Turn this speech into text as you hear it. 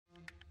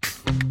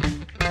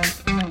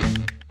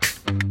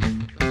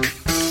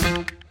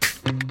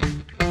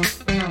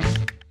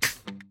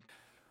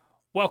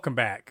Welcome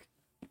back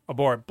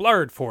aboard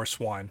Blurred Force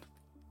One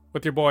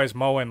with your boys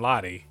Mo and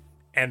Lottie,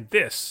 and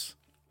this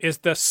is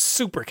the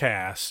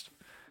Supercast.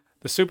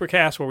 The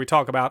Supercast where we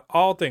talk about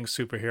all things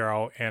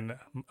superhero in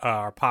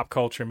our pop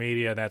culture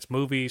media. That's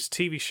movies,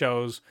 TV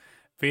shows,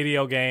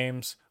 video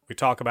games. We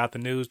talk about the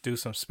news, do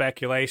some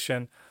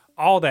speculation,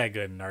 all that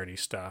good nerdy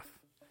stuff.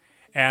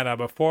 And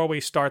before we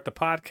start the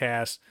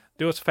podcast,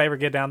 do us a favor,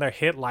 get down there,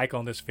 hit like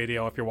on this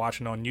video if you're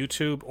watching on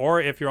YouTube,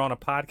 or if you're on a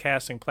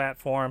podcasting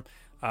platform,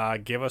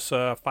 give us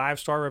a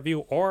 5-star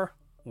review or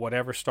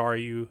whatever star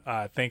you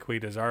think we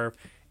deserve.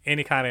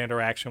 Any kind of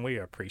interaction, we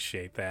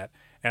appreciate that.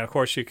 And of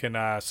course, you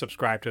can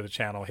subscribe to the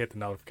channel, hit the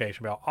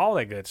notification bell, all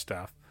that good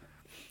stuff.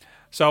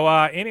 So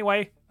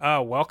anyway,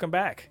 welcome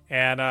back.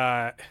 And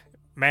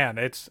man,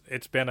 it's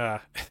been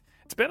a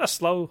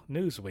slow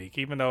news week,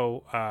 even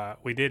though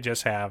we did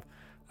just have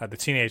the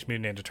Teenage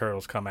Mutant Ninja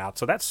Turtles come out.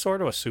 So that's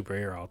sort of a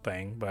superhero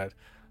thing. But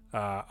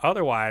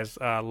otherwise,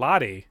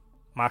 Lottie,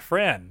 my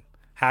friend,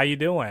 how you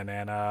doing?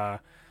 And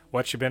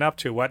what you been up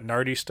to? What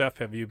nerdy stuff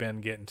have you been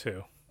getting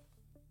to?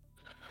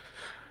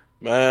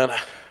 Man,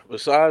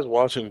 besides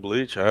watching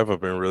Bleach, I haven't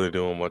been really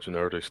doing much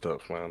nerdy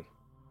stuff, man.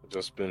 I've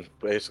just been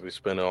basically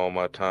spending all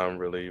my time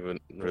really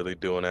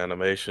doing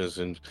animations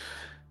and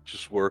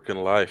just working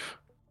life,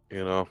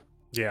 you know.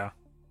 Yeah,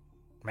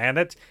 man,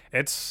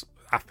 it's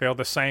I feel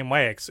the same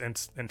way.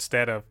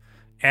 Instead of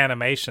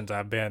animations,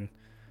 I've been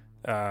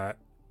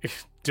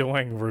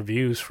doing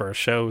reviews for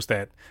shows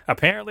that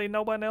apparently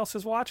no one else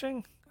is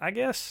watching. I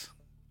guess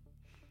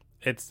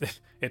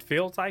it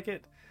feels like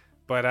it.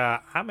 But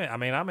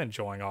I'm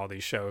enjoying all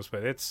these shows,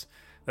 but there's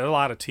a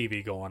lot of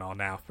TV going on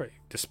now,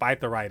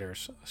 despite the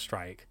writers'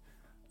 strike.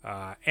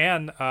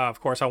 And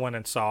of course, I went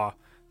and saw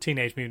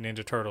Teenage Mutant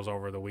Ninja Turtles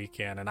over the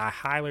weekend, and I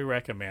highly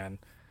recommend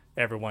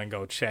everyone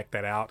go check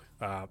that out.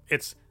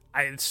 It's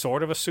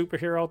sort of a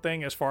superhero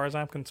thing as far as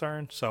I'm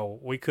concerned, so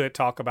we could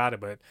talk about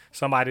it, but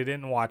somebody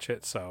didn't watch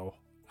it, so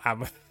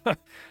I'm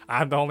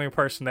I'm the only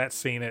person that's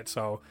seen it.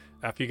 So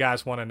if you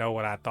guys want to know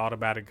what I thought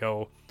about it,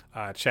 go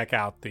check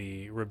out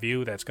the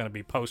review that's going to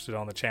be posted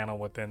on the channel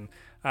within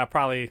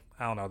probably,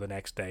 I don't know, the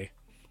next day.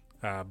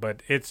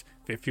 But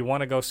if you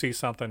want to go see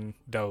something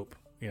dope,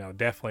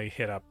 definitely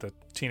hit up the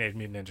Teenage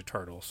Mutant Ninja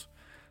Turtles.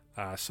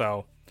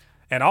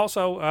 And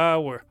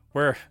also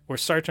we're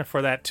searching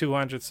for that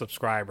 200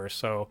 subscribers.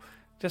 So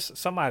just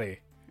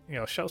somebody,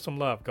 show some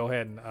love. Go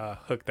ahead and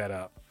hook that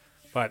up.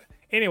 But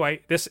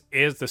anyway, this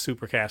is the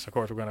Supercast. Of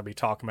course, we're going to be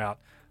talking about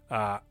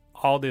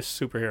all this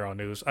superhero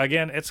news.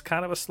 Again, it's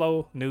kind of a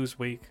slow news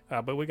week,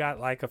 but we got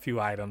like a few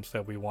items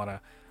that we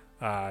want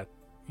to,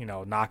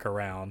 knock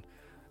around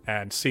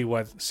and see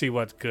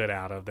what's good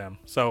out of them.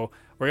 So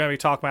we're going to be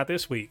talking about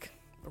this week.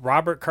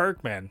 Robert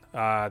Kirkman,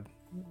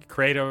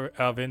 creator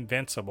of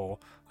Invincible,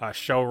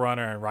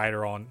 showrunner and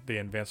writer on the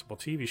Invincible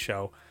TV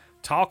show,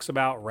 talks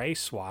about race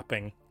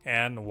swapping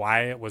and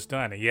why it was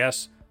done. And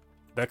yes,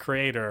 the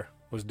creator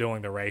was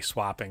doing the race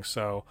swapping.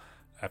 So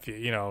if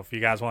you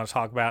guys want to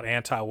talk about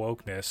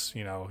anti-wokeness,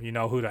 you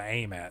know who to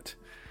aim at.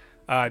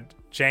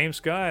 James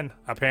Gunn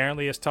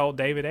apparently has told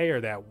David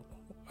Ayer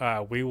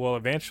that we will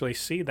eventually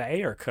see the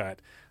Ayer cut.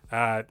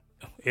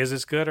 Is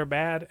this good or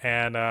bad?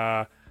 And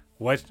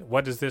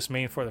what does this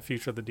mean for the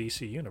future of the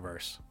DC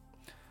universe?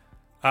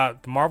 The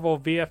Marvel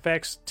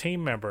VFX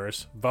team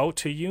members vote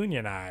to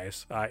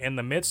unionize in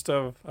the midst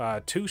of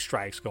 2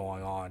 strikes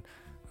going on.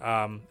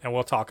 And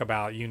we'll talk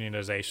about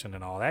unionization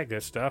and all that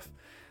good stuff.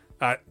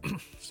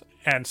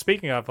 And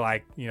speaking of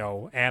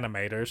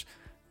animators,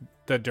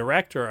 the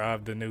director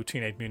of the new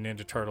Teenage Mutant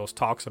Ninja Turtles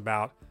talks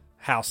about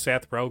how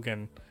Seth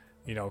Rogen,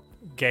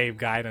 gave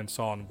guidance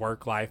on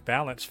work-life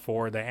balance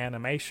for the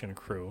animation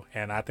crew.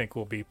 And I think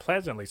we'll be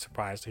pleasantly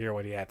surprised to hear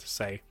what he had to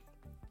say.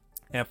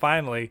 And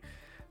finally,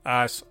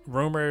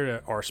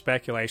 rumor or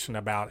speculation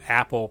about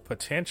Apple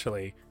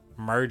potentially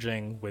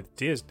merging with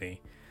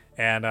Disney.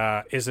 And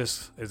is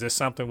this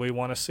something we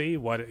want to see?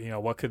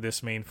 What could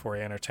this mean for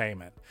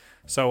entertainment?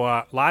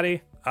 So,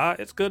 Lottie,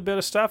 it's a good bit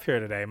of stuff here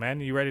today,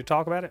 man. You ready to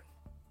talk about it?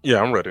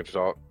 Yeah, I'm ready to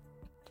talk.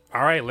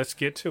 All right, let's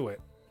get to it.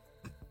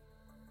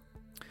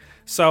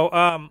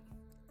 So,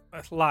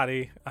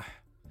 Lottie,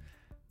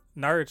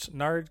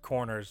 nerd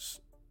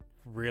corners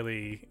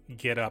really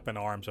get up in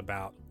arms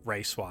about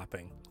race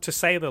swapping, to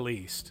say the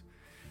least.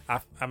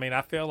 I mean,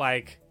 I feel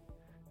like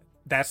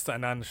that's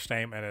an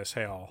understatement as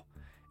hell.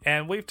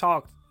 And we've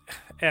talked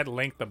at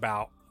length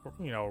about,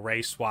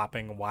 race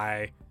swapping,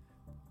 why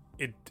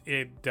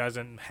it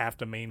doesn't have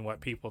to mean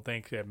what people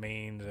think it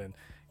means, and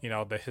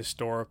the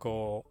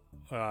historical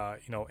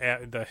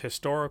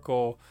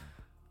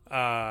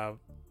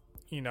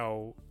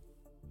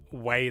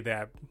way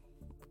that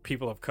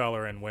people of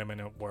color and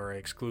women were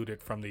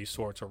excluded from these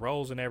sorts of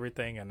roles and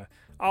everything and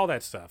all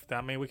that stuff.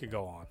 I mean, we could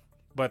go on,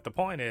 but the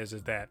point is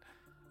that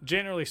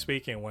generally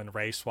speaking, when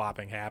race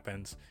swapping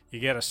happens, you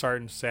get a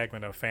certain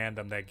segment of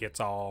fandom that gets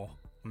all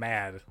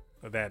mad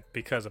that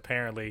because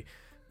apparently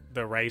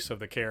the race of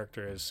the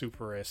character is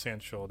super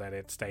essential that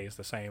it stays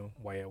the same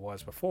way it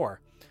was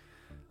before.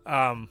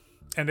 And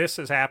this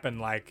has happened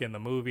like in the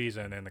movies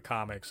and in the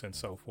comics and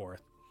so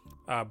forth.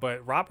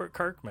 But Robert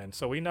Kirkman,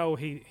 so we know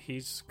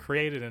he's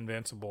created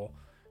Invincible,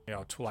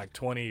 like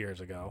 20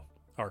 years ago,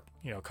 or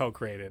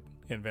co-created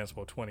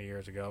Invincible 20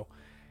 years ago,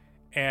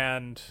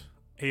 and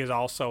he has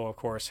also, of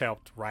course,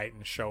 helped write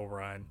and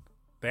showrun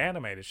the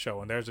animated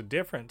show. And there's a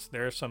difference.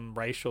 There's some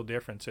racial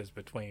differences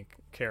between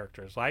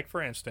characters. Like,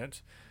 for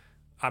instance,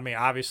 I mean,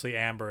 obviously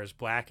Amber is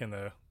black in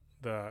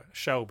the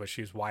show, but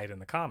she's white in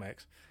the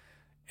comics.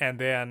 And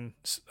then,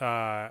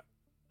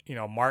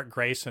 Mark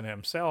Grayson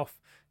himself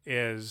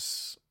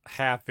is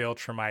half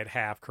Viltrumite,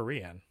 half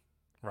Korean,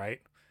 right?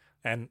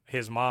 And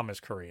his mom is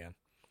Korean.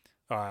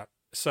 Those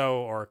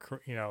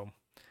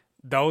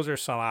are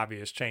some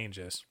obvious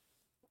changes.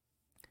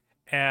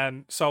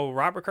 And so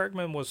Robert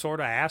Kirkman was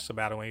sort of asked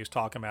about it when he was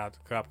talking about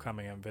the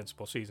upcoming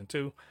Invincible Season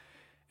 2.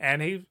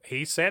 And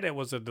he said it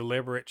was a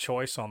deliberate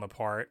choice on the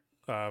part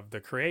of the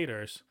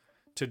creators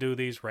to do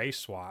these race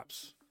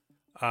swaps.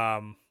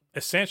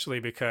 Essentially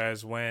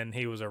because when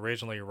he was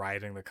originally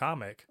writing the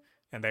comic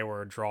and they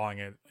were drawing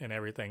it and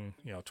everything,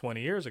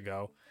 20 years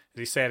ago,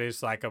 he said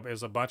it's like it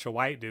was a bunch of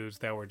white dudes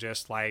that were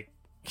just like,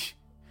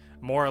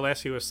 more or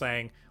less he was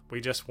saying,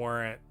 we just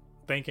weren't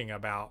thinking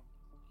about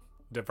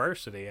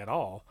diversity at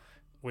all.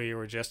 We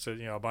were just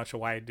a bunch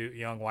of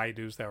young white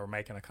dudes that were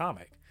making a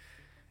comic.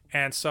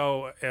 And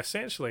so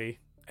essentially,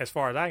 as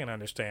far as I can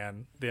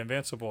understand, the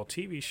Invincible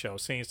TV show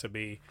seems to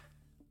be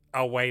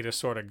a way to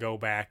sort of go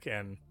back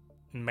and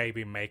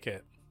maybe make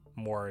it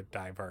more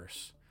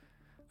diverse.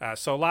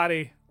 So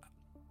Lottie,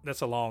 that's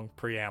a long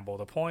preamble.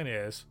 The point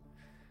is,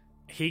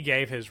 he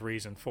gave his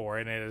reason for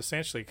it, and it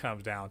essentially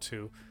comes down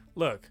to,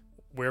 look,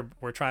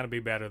 we're trying to be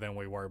better than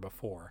we were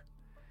before.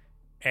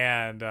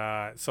 And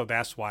so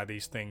that's why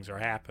these things are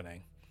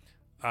happening.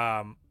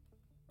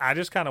 I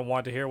just kind of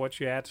want to hear what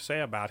you had to say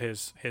about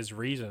his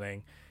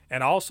reasoning,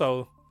 and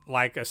also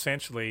like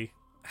essentially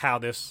how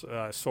this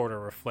sort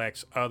of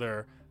reflects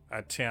other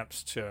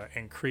attempts to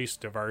increase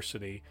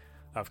diversity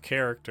of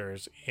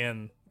characters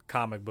in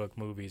comic book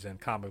movies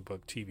and comic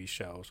book TV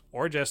shows,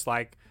 or just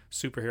like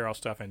superhero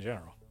stuff in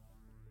general.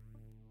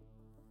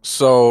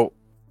 So,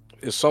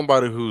 as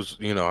somebody who's,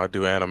 I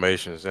do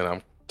animations and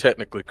I'm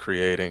technically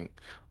creating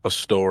a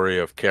story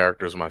of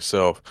characters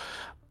myself.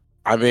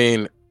 I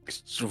mean,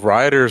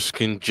 writers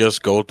can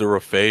just go through a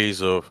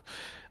phase of,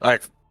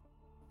 like,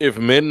 if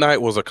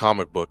Midnight was a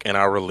comic book and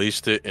I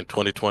released it in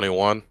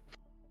 2021,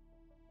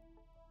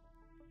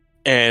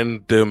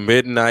 and the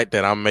Midnight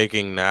that I'm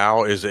making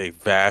now is a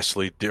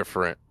vastly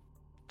different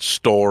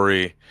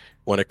story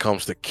when it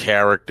comes to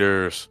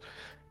characters,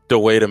 the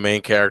way the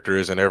main character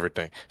is and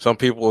everything. Some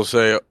people will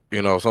say,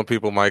 some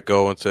people might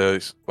go and say,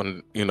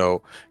 when,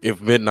 if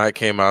Midnight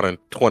came out in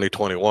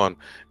 2021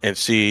 and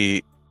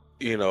see,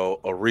 a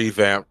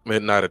revamped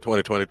Midnight of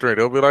 2023,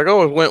 they'll be like,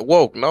 oh, it went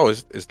woke. No,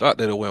 it's not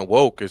that it went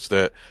woke. It's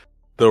that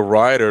the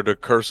writer, the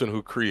person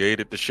who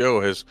created the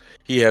show,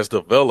 he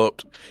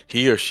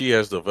or she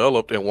has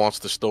developed and wants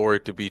the story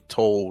to be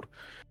told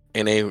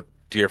in a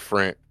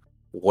different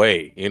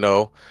way,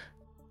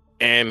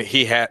 and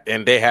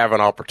they have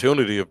an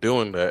opportunity of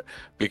doing that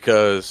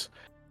because,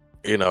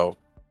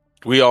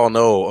 we all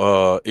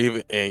know,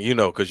 even, and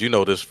because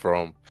this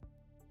from,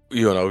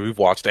 you've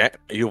watched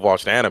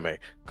anime.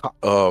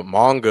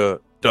 Manga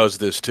does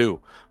this too.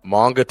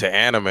 Manga to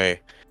anime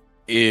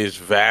is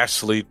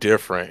vastly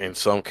different in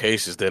some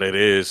cases than it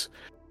is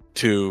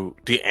to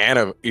the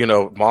anime.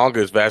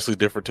 Manga is vastly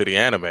different to the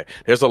anime.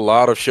 There's a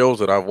lot of shows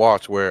that I've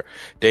watched where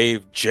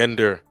they've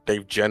gender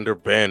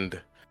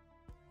bend.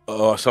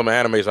 Some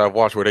animes I've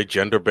watched where they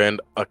gender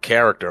bend a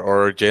character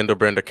or gender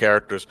bend a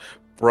character's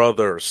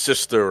brother or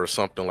sister or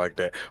something like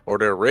that, or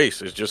their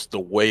race. Is just the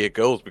way it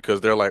goes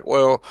because they're like,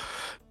 well,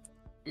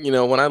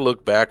 when I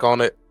look back on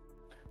it,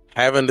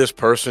 having this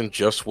person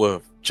just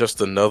with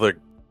just another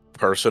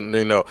person,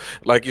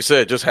 like you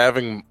said, just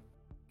having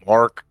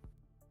Mark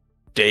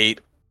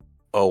date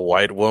a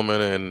white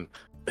woman and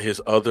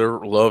his other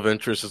love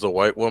interest is a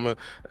white woman.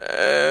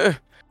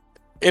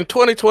 In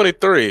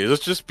 2023,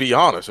 let's just be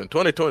honest. In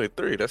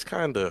 2023, that's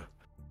kind of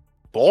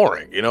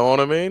boring. You know what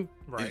I mean?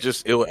 Right.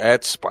 It will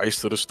add spice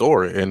to the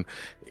story, and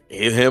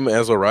him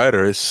as a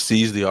writer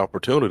sees the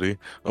opportunity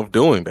of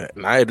doing that,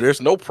 and there's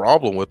no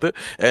problem with it.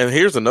 And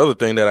here's another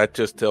thing that I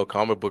just tell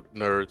comic book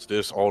nerds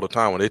this all the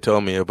time when they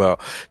tell me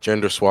about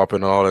gender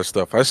swapping and all that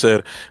stuff. I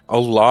said a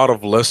lot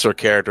of lesser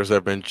characters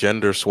have been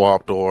gender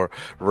swapped or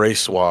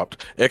race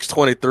swapped.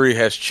 X-23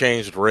 has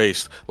changed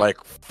race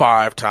like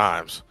 5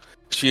 times.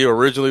 She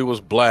originally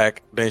was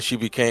black, then she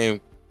became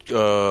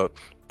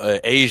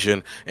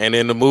Asian, and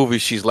in the movie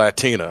she's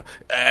Latina.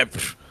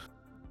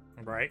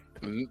 Right.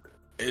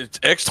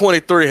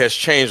 X-23 has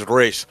changed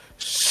race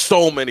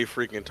so many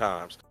freaking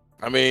times.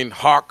 I mean,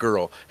 Hawk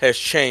Girl has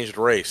changed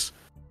race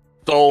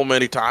so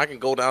many times. I can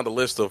go down the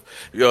list of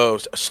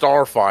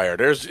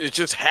Starfire. It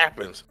just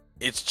happens.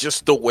 It's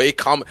just the way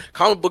comic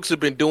books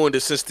have been doing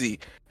this since the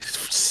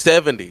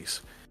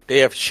 70s. they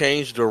have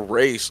changed the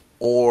race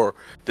or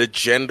the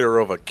gender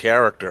of a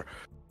character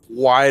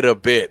quite a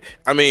bit.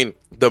 I mean,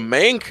 the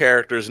main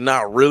character is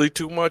not really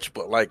too much,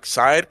 but like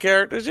side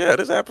characters, yeah,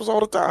 this happens all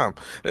the time.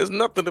 There's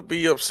nothing to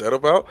be upset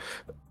about.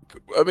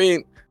 I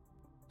mean,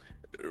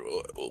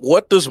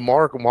 what does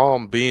Mark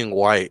Mom being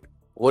white,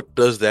 what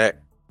does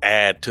that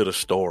add to the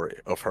story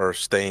of her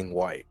staying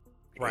white?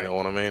 You Right. know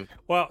what I mean?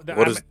 Well,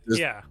 What is this?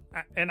 yeah,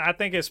 and I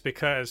think it's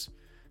because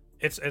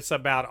it's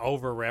about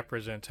over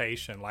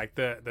representation. Like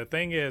the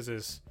thing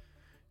is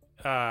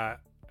uh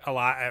a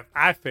lot.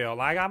 I feel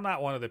like I'm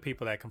not one of the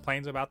people that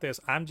complains about this.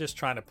 I'm just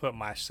trying to put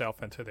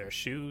myself into their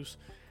shoes,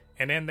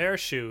 and in their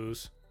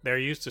shoes, they're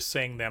used to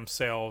seeing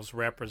themselves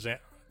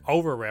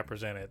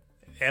overrepresented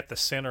at the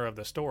center of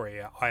the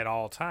story at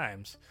all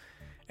times,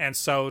 and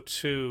so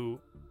to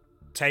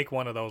take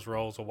one of those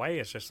roles away,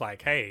 it's just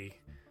like, hey,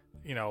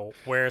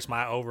 where's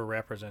my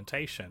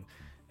overrepresentation?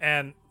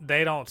 And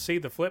they don't see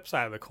the flip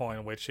side of the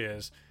coin, which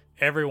is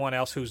everyone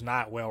else who's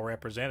not well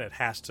represented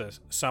has to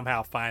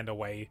somehow find a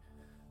way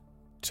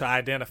to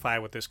identify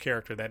with this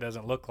character that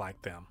doesn't look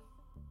like them.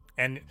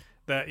 And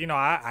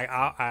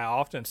I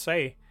often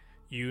say,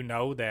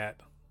 that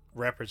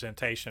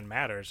representation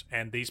matters,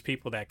 and these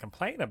people that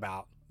complain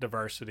about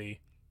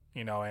diversity,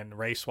 and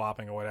race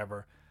swapping or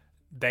whatever,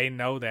 they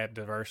know that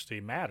diversity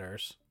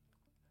matters,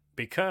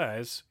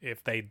 because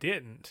if they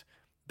didn't,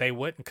 they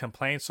wouldn't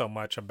complain so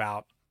much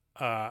about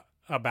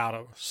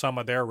some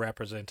of their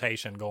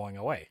representation going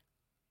away,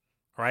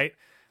 right?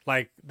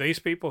 Like these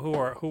people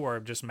who are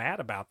just mad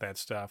about that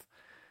stuff,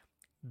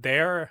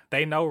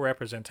 they know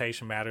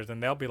representation matters,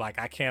 and they'll be like,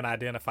 I can't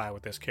identify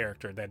with this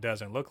character that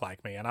doesn't look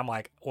like me. And I'm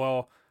like,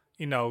 well,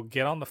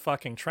 get on the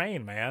fucking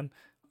train, man.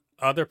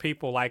 Other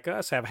people like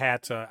us have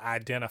had to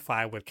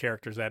identify with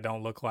characters that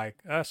don't look like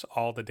us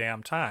all the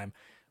damn time.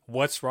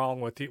 What's wrong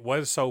with you? What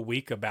is so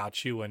weak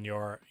about you and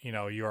your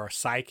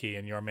psyche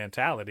and your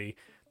mentality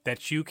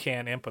that you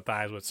can't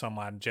empathize with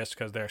someone just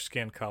because their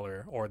skin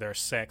color or their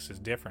sex is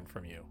different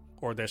from you,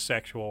 or their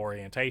sexual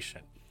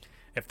orientation?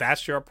 If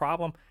that's your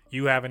problem,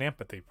 you have an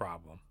empathy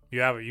problem.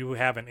 You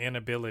have an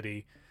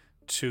inability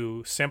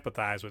to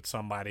sympathize with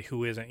somebody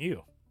who isn't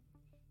you.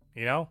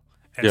 And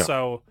Yeah.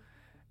 so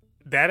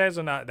that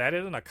isn't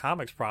a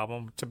comics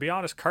problem. To be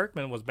honest,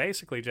 Kirkman was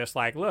basically just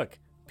like, look,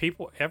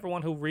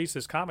 everyone who reads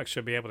this comic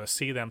should be able to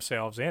see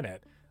themselves in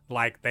it.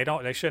 Like they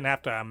shouldn't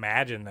have to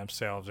imagine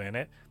themselves in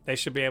it. They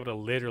should be able to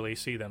literally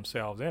see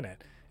themselves in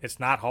it. It's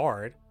not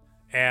hard.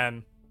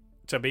 And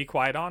to be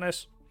quite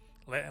honest,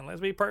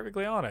 let's be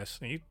perfectly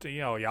honest.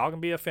 Y'all can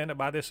be offended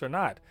by this or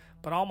not,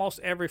 but almost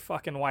every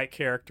fucking white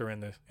character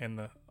in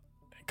the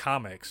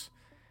comics,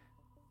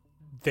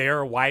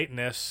 their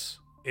whiteness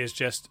is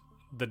just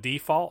the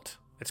default.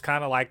 It's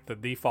kind of like the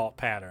default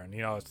pattern.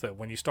 It's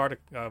when you start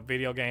a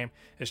video game,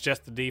 it's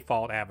just the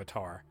default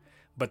avatar,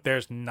 but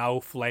there's no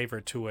flavor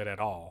to it at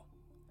all.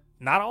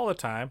 Not all the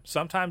time.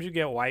 Sometimes you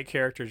get white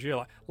characters.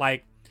 You're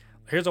like,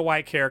 here's a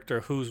white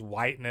character whose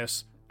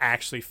whiteness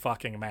actually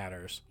fucking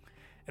matters.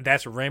 And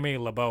that's Remy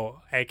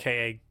LeBeau,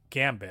 aka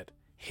Gambit.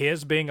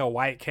 His being a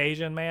white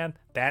Cajun man,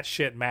 that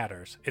shit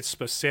matters. It's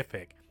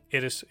specific.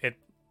 It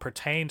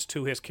pertains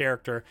to his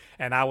character,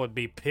 and I would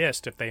be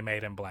pissed if they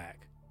made him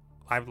black.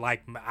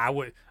 I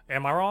would.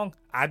 Am I wrong?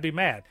 I'd be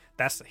mad.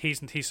 He's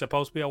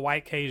supposed to be a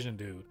white Cajun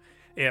dude.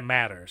 It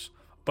matters.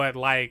 But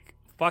like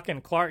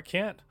fucking Clark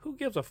Kent, who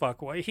gives a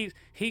fuck? He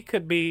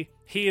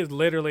is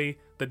literally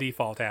the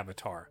default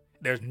avatar.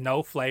 There's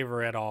no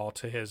flavor at all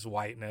to his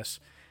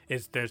whiteness.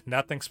 There's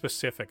nothing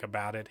specific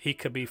about it. He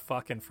could be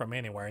fucking from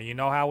anywhere. You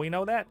know how we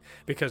know that?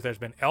 Because there's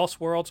been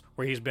Elseworlds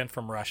where he's been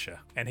from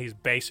Russia, and he's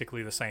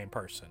basically the same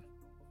person.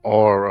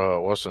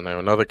 Or what's the name?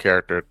 Another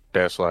character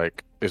that's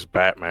like is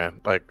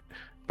Batman. Like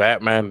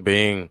Batman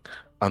being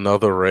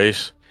another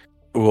race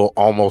will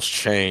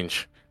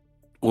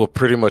will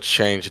pretty much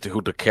change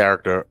who the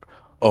character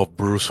of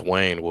Bruce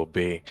Wayne will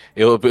be.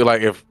 It will be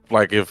like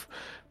if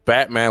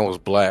Batman was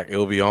black, it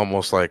will be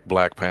almost like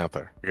Black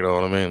Panther. You know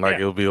what I mean? Like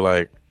Yeah. it'll be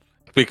like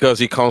because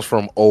he comes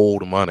from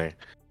old money.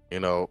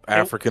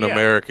 African Yeah.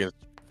 Americans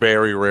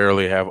very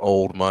rarely have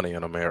old money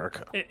in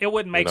America. It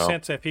wouldn't You make know?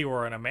 sense if he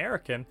were an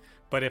American,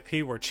 but if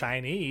he were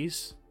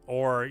Chinese,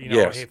 or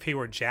Yes. if he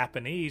were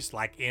Japanese,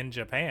 like in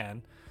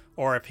Japan,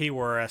 or if he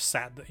were a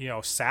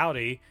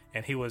Saudi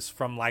and he was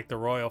from like the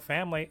royal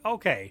family,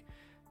 okay,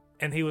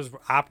 and he was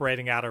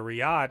operating out of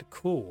Riyadh,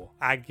 cool,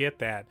 I get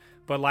that.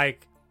 But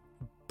like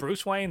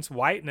Bruce Wayne's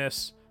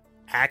whiteness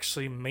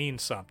actually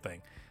means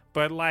something.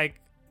 But like,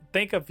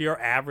 think of your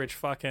average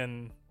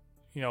fucking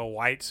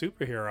white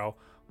superhero.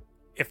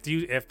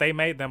 If they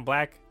made them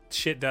black,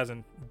 it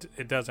doesn't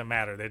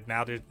matter.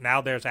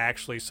 Now there's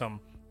actually some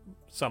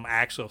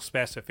actual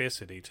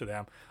specificity to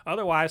them.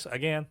 Otherwise,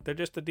 again, they're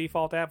just the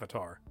default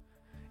avatar.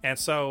 And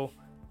so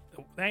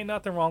there ain't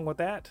nothing wrong with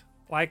that.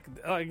 Like,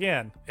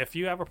 again, if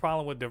you have a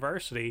problem with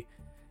diversity,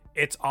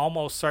 it's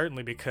almost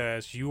certainly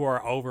because you are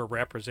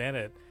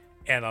overrepresented,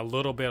 and a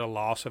little bit of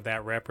loss of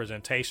that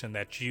representation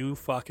that you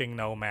fucking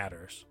know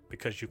matters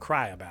because you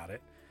cry about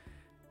it.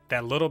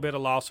 that little bit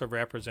of loss of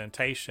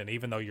representation,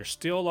 even though you're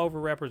still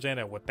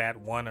overrepresented with that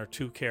one or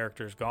two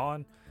characters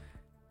gone,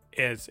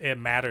 it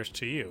matters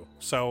to you.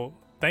 So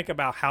think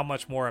about how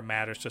much more it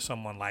matters to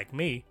someone like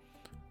me,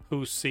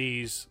 who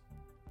sees,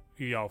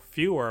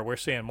 fewer. We're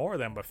seeing more of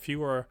them, but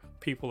fewer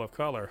people of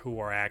color who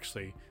are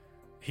actually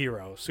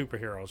heroes,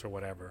 superheroes, or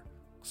whatever.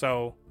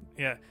 So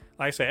yeah,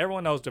 like I say,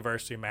 everyone knows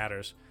diversity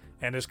matters,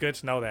 and it's good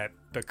to know that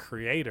the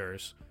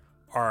creators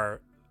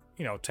are,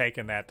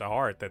 taking that to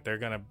heart. That they're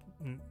gonna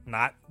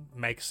not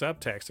make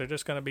subtext. They're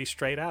just gonna be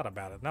straight out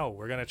about it. No,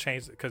 we're gonna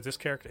change it because this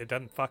character. It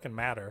doesn't fucking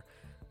matter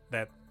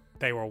that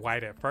they were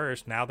white at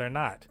first. Now they're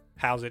not.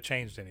 How's it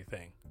changed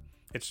anything?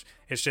 It's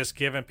just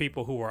giving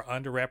people who are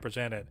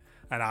underrepresented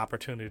an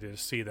opportunity to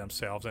see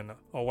themselves in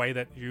a way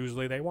that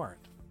usually they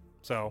weren't.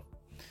 So,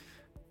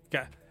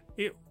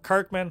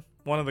 Kirkman,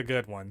 one of the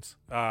good ones.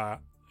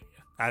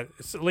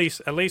 It's at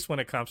least when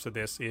it comes to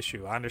this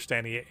issue, I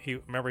understand he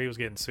remember he was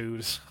getting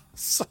sued.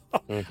 So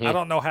I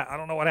don't know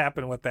what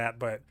happened with that,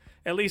 but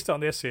at least on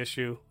this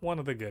issue, one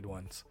of the good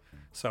ones.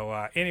 So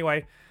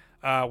anyway,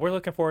 we're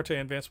looking forward to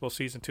Invincible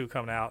Season 2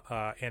 coming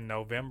out in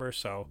November,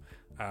 so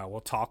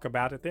we'll talk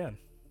about it then.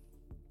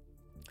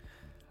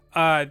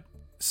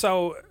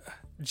 So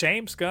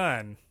James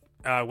Gunn,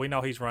 we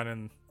know he's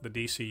running the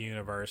DC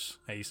universe.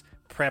 He's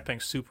prepping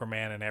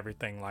Superman and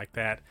everything like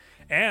that,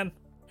 and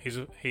he's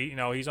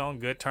on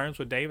good terms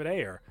with David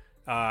Ayer,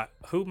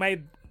 who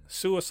made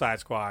Suicide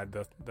Squad,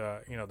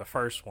 the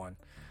first one,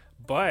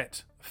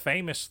 but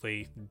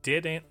famously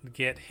didn't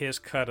get his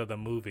cut of the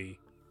movie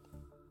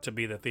to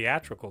be the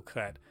theatrical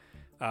cut.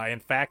 In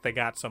fact, they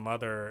got some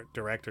other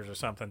directors or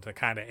something to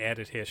kind of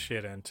edit his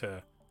shit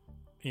into,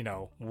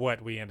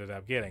 what we ended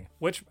up getting.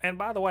 Which, and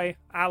by the way,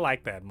 I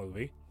like that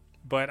movie,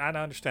 but I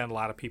understand a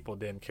lot of people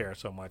didn't care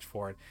so much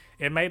for it.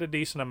 It made a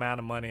decent amount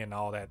of money and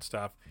all that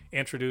stuff.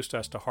 Introduced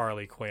us to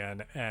Harley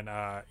Quinn and,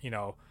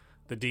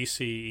 the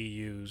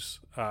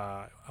DCEU's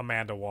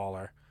Amanda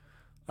Waller.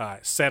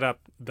 Set up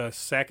the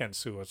second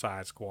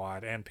Suicide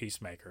Squad and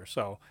Peacemaker.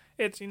 So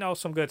it's,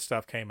 some good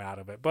stuff came out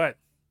of it. But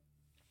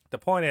the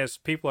point is,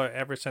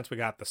 ever since we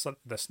got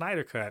the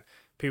Snyder cut,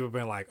 people have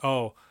been like,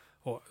 oh,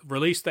 well,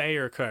 release the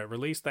Ayer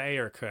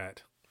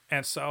cut.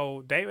 And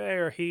so David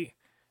Ayer, he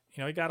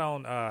got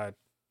on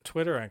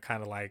Twitter and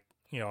kind of like,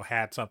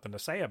 had something to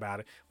say about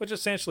it, which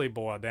essentially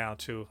boiled down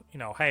to,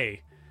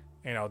 hey,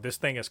 this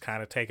thing is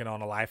kind of taking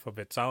on a life of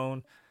its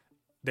own.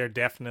 There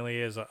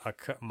definitely is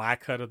my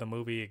cut of the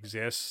movie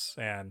exists,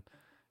 and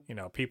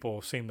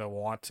people seem to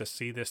want to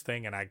see this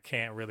thing, and I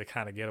can't really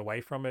kind of get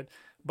away from it.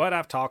 But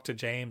I've talked to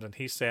James, and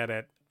he said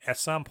that at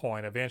some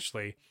point,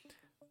 eventually,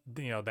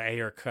 the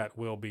Ayer cut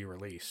will be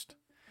released.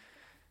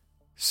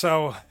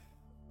 So,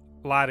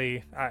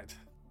 Lottie,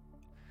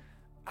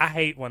 I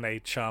hate when they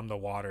chum the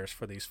waters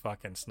for these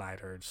fucking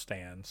Snyder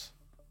stands.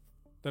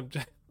 I'm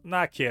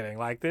not kidding.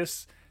 Like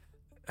this.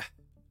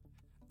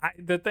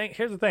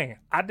 Here's the thing.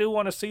 I do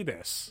want to see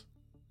this.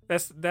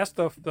 That's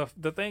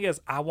the thing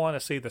is, I want to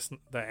see the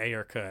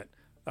Ayer cut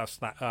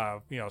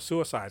of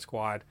Suicide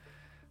Squad.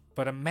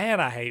 But man,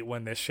 I hate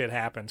when this shit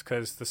happens,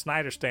 because the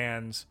Snyder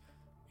stands,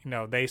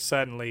 they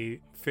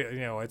suddenly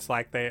feel, it's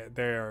like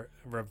they're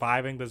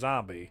reviving the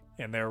zombie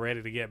and they're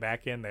ready to get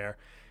back in there,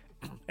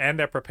 and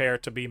they're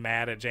prepared to be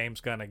mad at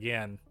James Gunn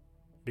again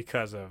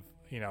because of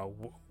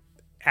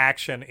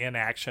action,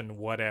 inaction,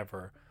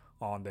 whatever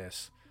on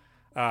this.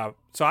 So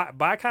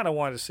I kind of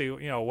wanted to see,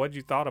 what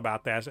you thought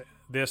about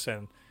this,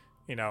 and,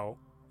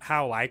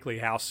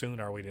 how soon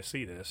are we to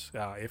see this,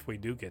 if we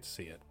do get to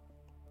see it?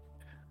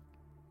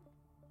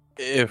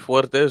 If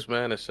what this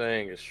man is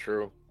saying is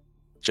true,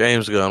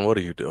 James Gunn, what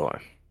are you doing?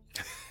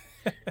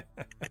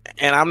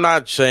 And I'm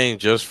not saying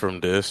just from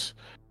this.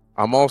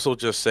 I'm also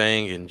just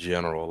saying in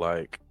general,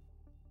 like,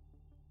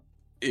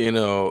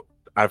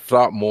 I've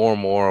thought more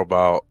and more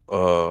about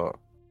Gal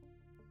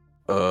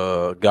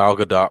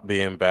Gadot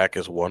being back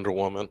as Wonder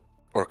Woman,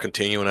 or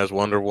continuing as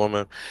Wonder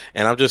Woman,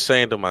 and I'm just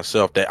saying to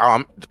myself that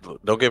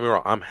don't get me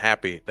wrong, I'm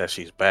happy that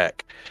she's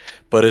back,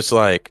 but it's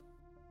like,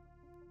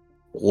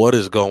 what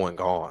is going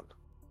on?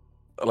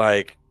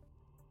 Like,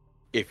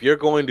 if you're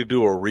going to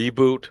do a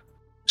reboot,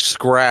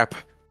 scrap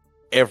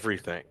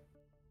everything.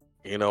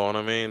 You know what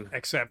I mean?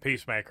 Except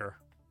Peacemaker.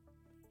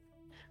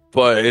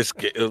 But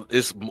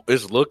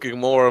it's looking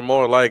more and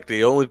more like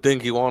the only thing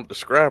he wanted to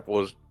scrap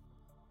was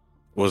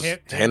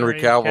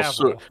Henry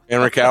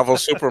Cavill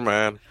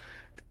Superman.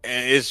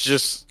 And it's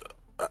just,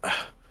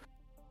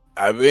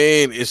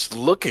 it's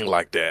looking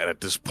like that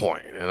at this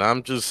point. And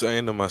I'm just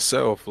saying to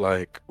myself,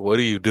 like, what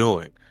are you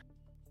doing?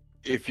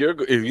 If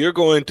you're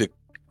going to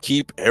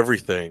keep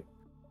everything,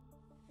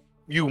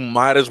 you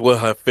might as well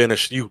have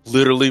finished. You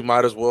literally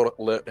might as well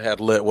let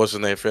what's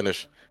his name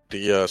finish the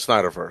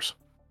Snyderverse.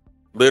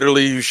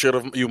 Literally,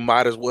 you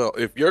might as well.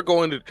 If you're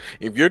doing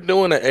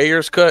an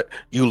Ayer's cut,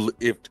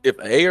 if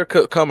Ayer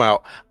cut come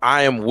out,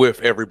 I am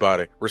with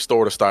everybody.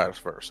 Restore the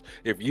Snyderverse.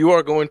 If you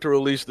are going to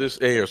release this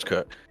Ayer's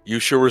cut, you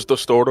should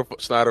restore the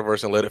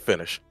Snyderverse and let it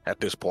finish at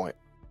this point,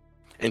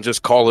 and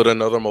just call it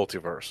another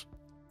multiverse.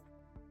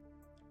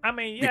 I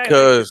mean, yeah,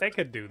 because they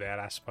could do that,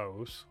 I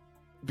suppose.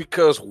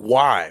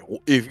 why?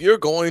 If you're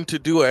going to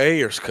do a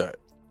Ayer's cut,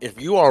 if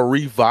you are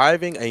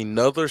reviving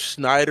another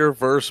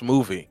Snyderverse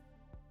movie,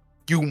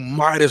 you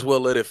might as well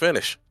let it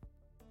finish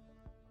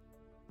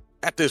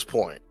at this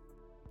point.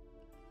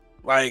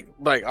 Like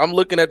I'm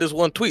looking at this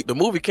one tweet. The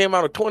movie came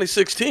out in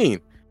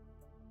 2016.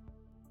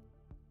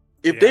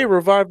 If they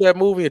revive that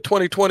movie in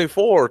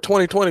 2024 or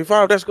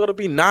 2025, that's going to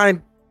be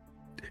 9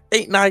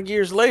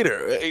 years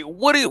later. Hey,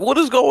 what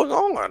is going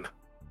on?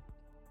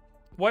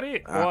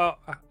 Well,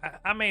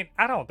 I mean,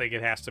 I don't think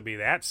it has to be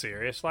that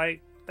serious.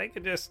 Like, they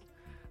could just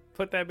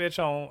put that bitch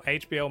on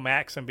HBO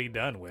Max and be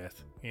done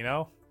with, you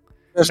know?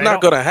 It's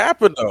not going to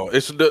happen though.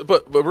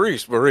 But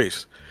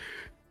Maurice,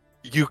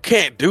 you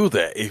can't do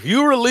that. If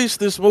you release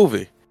this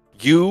movie,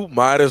 you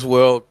might as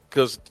well,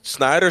 because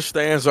Snyder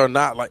stands are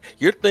not like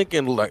you're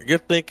thinking like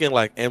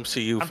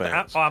MCU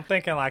fans. I'm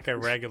thinking like a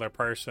regular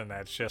person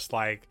that's just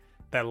like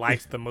that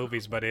likes the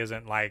movies but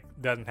isn't like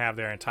doesn't have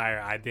their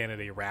entire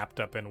identity wrapped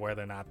up in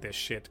whether or not this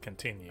shit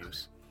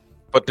continues.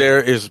 But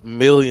there is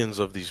millions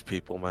of these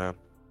people, man.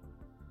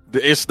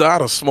 It's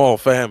not a small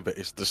fan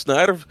base.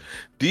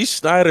 These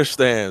Snyder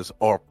stands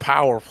are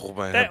powerful,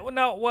 man.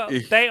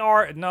 They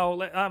are.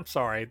 No, I'm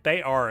sorry.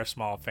 They are a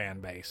small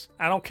fan base.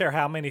 I don't care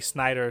how many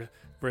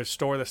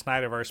Restore the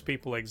Snyderverse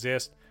people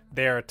exist.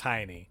 They're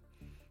tiny.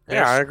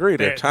 I agree.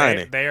 They're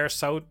tiny. They're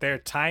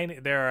tiny.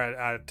 They're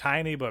a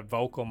tiny but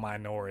vocal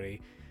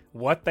minority.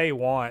 What they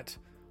want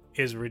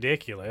is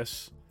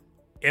ridiculous.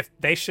 If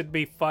they should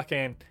be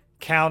fucking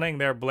counting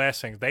their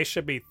blessings, they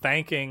should be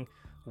thanking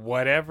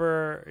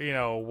whatever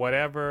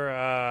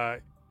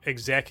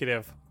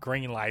executive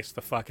greenlights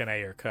the fucking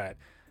Ayer cut,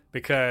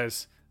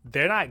 because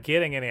they're not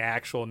getting any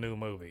actual new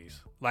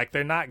movies. Like,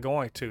 they're not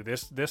going to.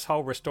 This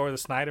whole Restore the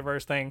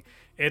Snyderverse thing,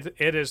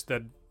 it is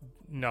the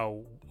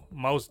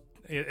most.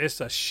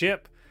 It's a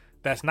ship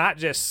that's not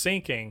just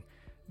sinking;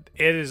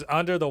 it is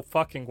under the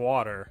fucking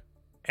water,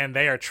 and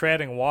they are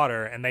treading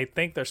water, and they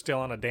think they're still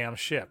on a damn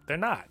ship. They're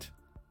not.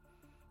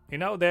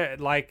 They're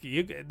like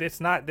it's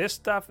not this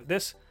stuff.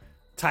 This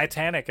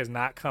Titanic is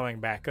not coming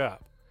back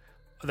up.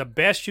 The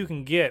best you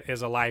can get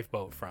is a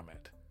lifeboat from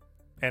it,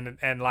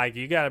 and like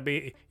you better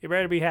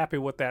be happy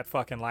with that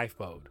fucking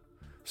lifeboat.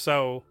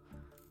 So,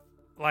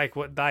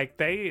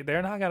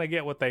 they're not gonna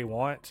get what they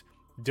want.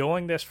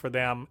 Doing this for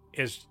them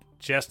is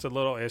just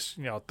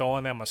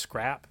throwing them a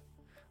scrap.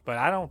 But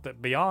I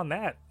don't. Beyond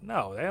that,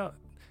 no,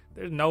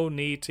 there's no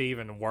need to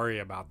even worry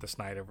about the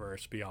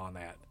Snyderverse beyond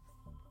that.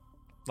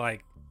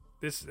 Like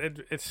it's.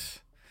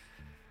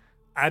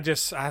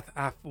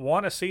 I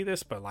want to see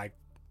this, but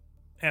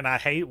and I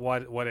hate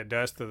what it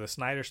does to the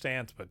Snyder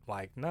stands, but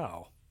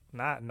no,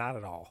 not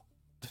at all.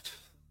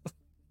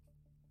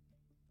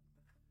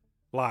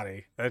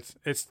 Lottie, I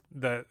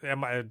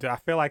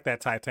feel like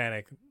that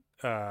Titanic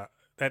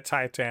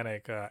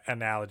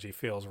analogy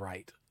feels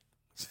right.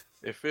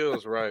 It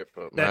feels right,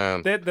 but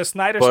man, the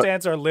Snyder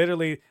stands are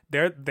literally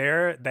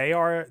they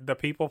are the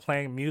people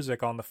playing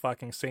music on the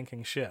fucking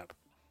sinking ship.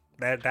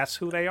 That's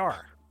who they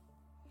are.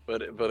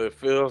 But it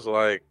feels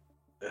like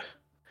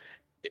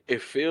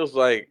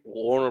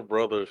Warner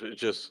Brothers.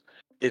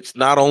 It's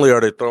not only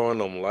are they throwing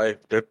them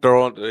they're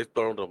throwing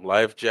them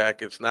life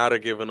jackets. Now they're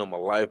giving them a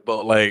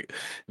lifeboat. Like,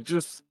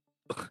 just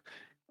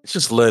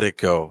let it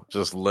go.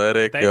 Just let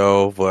it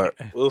go. But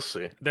we'll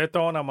see. They're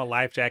throwing them a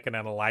life jacket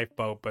and a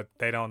lifeboat, but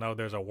they don't know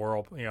there's a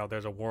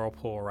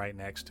whirlpool right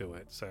next to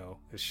it. So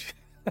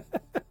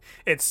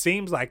it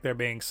seems like they're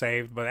being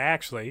saved, but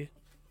actually,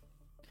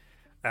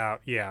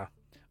 yeah.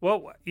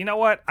 Well, you know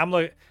what?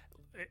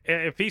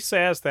 If he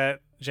says that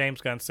James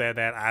Gunn said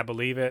that, I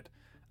believe it.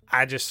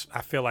 I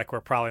feel like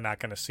we're probably not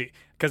going to see,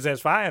 because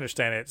as I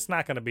understand it, it's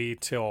not going to be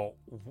till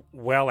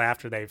well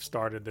after they've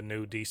started the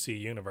new DC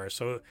universe.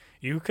 So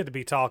you could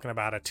be talking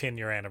about a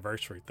 10-year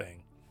anniversary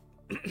thing.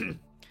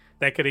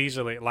 They could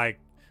easily,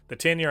 the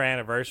 10-year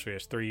anniversary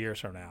is 3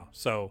 years from now.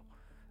 So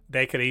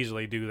they could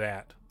easily do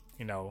that,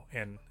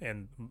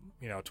 in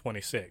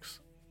 26.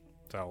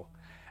 So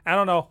I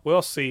don't know.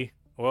 We'll see.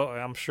 Well,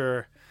 I'm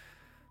sure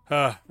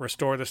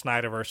Restore the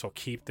Snyderverse will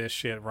keep this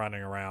shit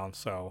running around.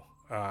 So,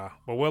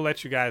 but we'll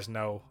let you guys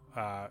know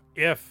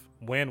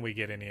when we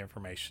get any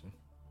information.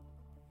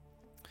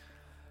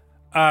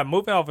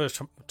 Moving over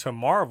to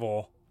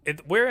Marvel,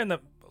 we're in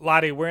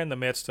the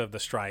midst of the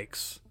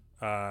strikes.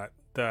 The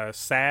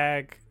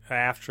SAG,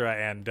 AFTRA,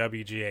 and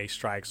WGA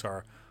strikes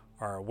are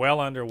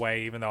well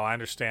underway. Even though I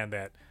understand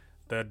that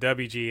the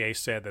WGA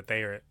said that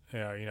they are,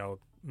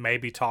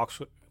 maybe talks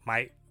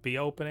might be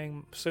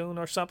opening soon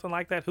or something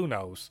like that. Who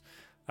knows?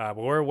 But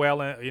we're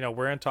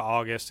we're into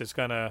August. It's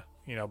gonna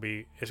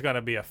be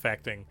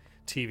affecting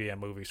TV and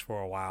movies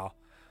for a while.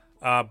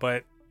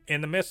 But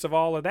in the midst of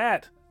all of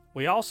that,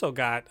 we also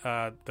got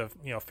the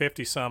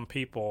 50 some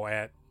people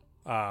at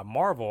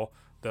Marvel,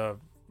 the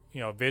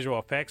visual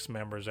effects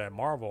members at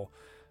Marvel.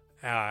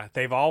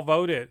 They've all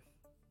voted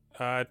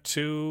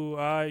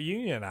to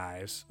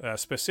unionize,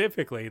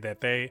 specifically that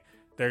they're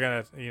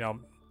gonna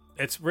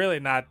it's really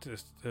not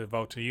to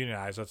vote to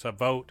unionize. It's a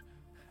vote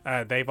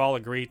they've all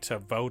agreed to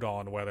vote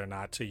on whether or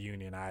not to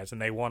unionize,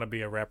 and they want to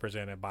be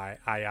represented by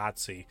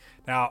IATSE.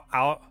 Now,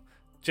 I'll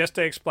just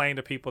to explain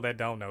to people that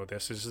don't know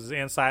this is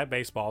inside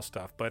baseball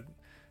stuff, but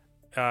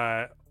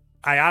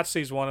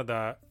IATSE is one of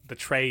the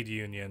trade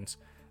unions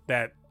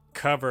that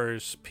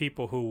covers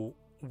people who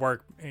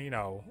work,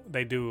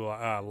 they do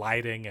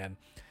lighting and,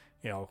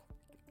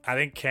 I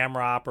think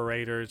camera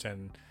operators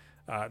and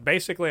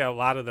basically a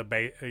lot of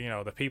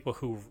the people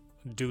who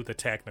do the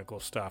technical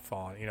stuff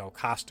on,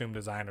 costume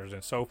designers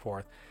and so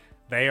forth.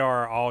 They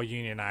are all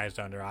unionized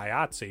under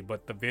IATSE,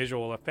 but the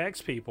visual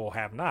effects people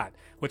have not,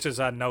 which is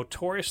a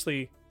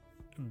notoriously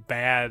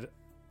bad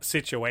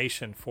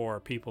situation for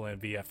people in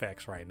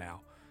VFX right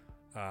now.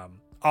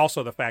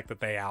 Also, the fact that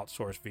they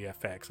outsource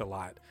VFX a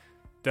lot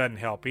doesn't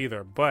help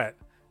either, but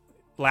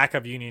lack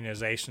of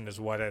unionization is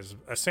what has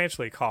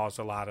essentially caused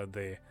a lot of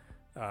the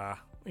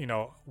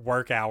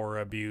work hour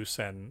abuse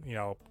and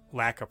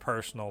lack of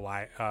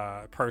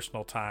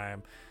personal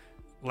time,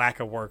 lack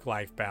of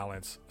work-life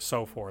balance,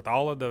 so forth.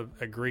 All of the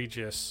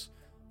egregious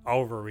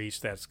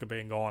overreach that's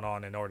been going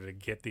on in order to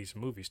get these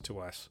movies to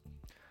us.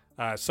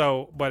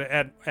 But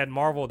at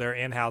Marvel, their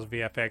in-house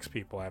VFX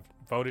people have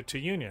voted to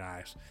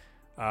unionize.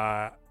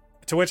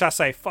 To which I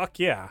say, fuck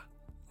yeah.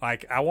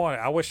 Like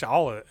I wish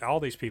all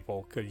these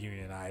people could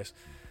unionize,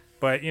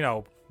 but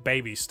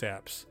baby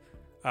steps.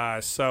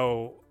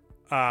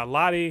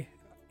 Lottie,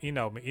 you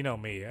know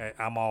me,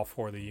 I'm all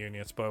for the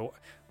unions, but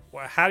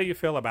how do you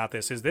feel about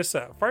this? Is this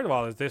first of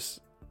all, is this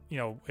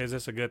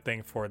a good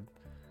thing for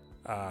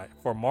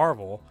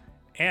Marvel?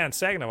 And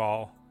second of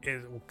all,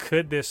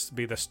 could this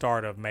be the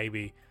start of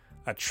maybe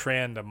a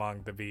trend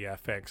among the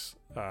VFX,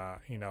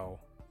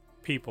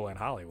 people in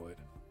Hollywood?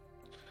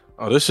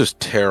 Oh, this is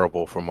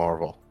terrible for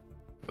Marvel.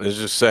 It's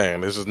just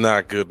saying, this is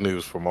not good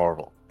news for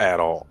Marvel at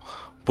all.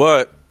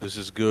 But this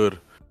is good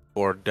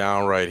for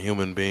downright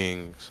human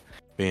beings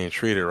being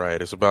treated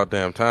right. It's about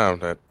damn time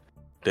that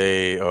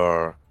they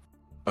are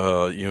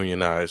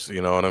unionized.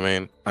 You know what I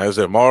mean? Like I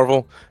said,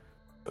 Marvel,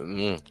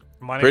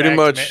 pretty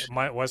much.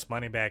 What's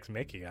Moneybag's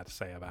Mickey got to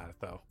say about it,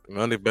 though?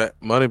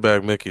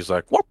 Moneybag Mickey's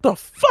like, what the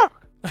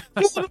fuck?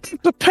 You have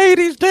to pay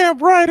these damn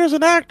writers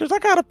and actors. I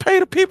gotta pay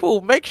the people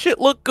who make shit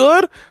look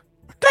good.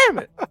 Damn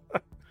it!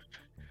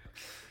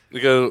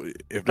 Because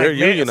if they're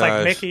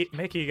unionized, it's like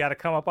Mickey, you got to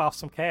come up off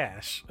some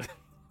cash.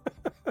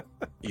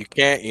 You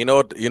can't. You know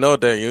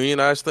what that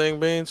unionized thing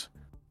means?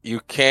 You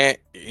can't.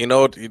 You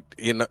know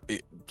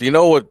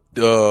what?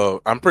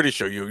 I'm pretty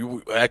sure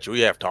you actually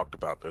we have talked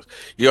about this.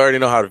 You already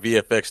know how the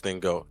VFX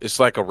thing go. It's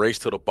like a race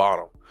to the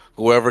bottom.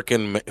 Whoever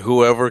can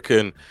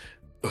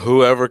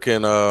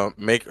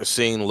make a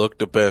scene look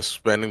the best,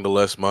 spending the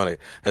less money.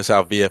 That's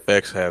how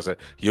VFX has it.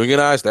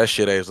 Unionized, that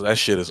shit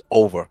is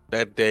over.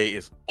 That day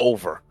is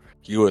over.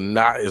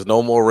 Is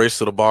no more race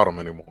to the bottom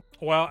anymore.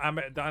 Well,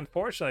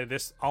 unfortunately,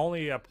 this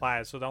only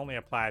applies to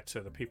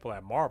the people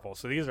at Marvel.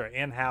 So these are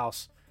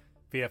in-house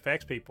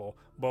VFX people,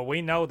 but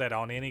we know that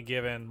on any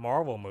given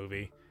Marvel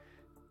movie,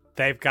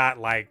 they've got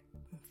like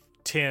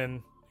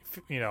 10,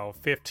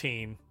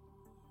 15,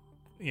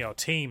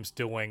 teams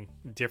doing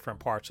different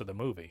parts of the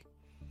movie.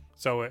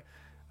 So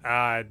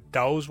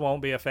those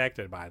won't be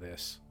affected by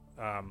this,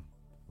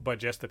 but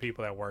just the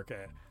people that work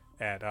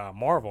at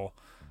Marvel,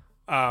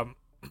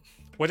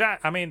 which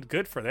I mean,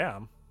 good for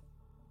them.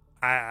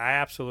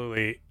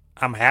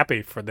 I'm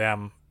happy for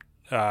them,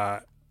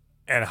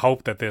 and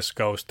hope that this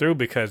goes through,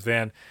 because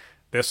then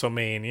this will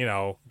mean,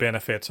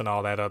 benefits and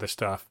all that other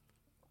stuff.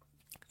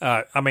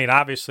 I mean,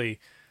 obviously,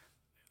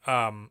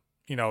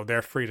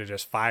 they're free to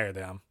just fire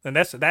them. And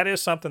that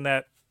is something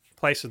that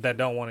places that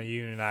don't want to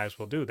unionize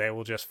will do. They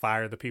will just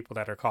fire the people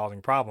that are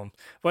causing problems.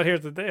 But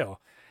here's the deal.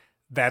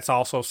 That's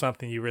also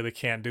something you really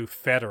can't do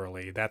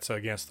federally. That's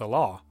against the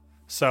law.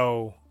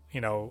 So,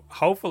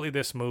 hopefully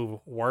this move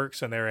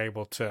works and they're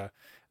able to,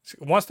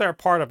 once they're a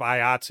part of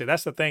IATSE,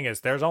 that's the thing,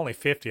 is there's only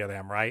 50 of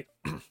them, right?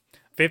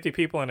 50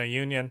 people in a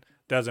union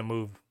doesn't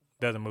move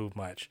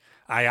much.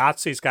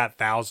 IATSE's got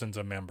thousands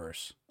of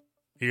members.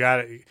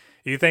 You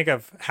think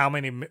of how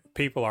many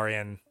people are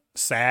in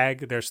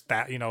SAG. There's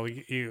that,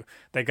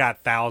 they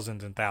got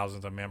thousands and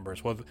thousands of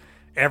members. Well,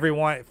 every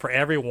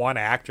one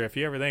actor, if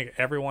you ever think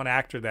every one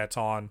actor that's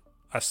on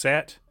a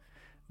set,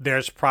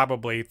 there's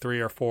probably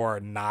 3 or 4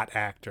 not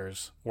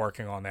actors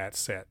working on that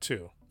set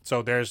too.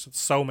 So there's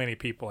so many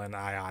people in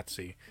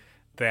IATSE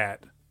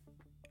that,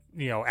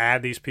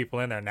 add these people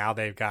in there. Now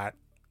they've got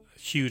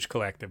huge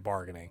collective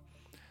bargaining.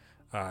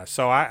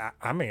 So I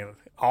mean,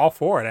 all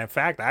for it. In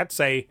fact, I'd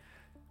say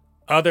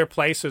other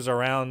places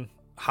around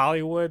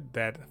Hollywood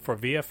that for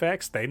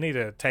VFX, they need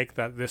to take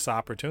this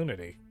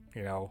opportunity,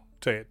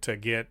 to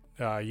get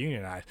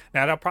unionized.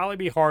 Now it'll probably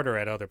be harder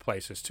at other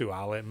places too.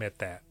 I'll admit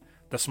that.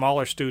 The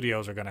smaller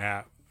studios are going to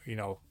have,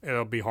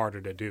 it'll be harder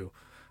to do,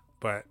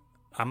 but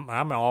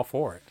I'm all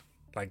for it.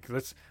 Like,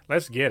 let's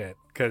get it.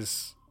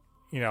 Cause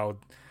I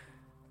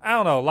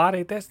don't know, a lot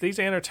of these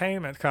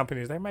entertainment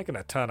companies, they're making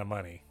a ton of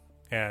money,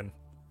 and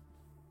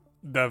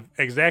the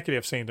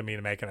executives seem to be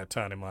making a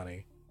ton of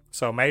money.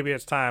 So maybe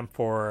it's time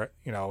for,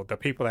 the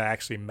people that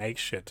actually make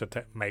shit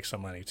to make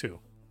some money too.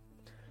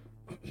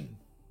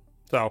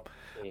 So,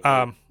 Hmm.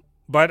 um,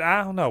 but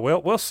I don't know.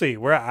 We'll see.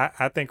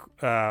 I think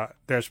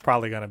there's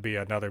probably going to be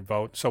another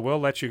vote. So we'll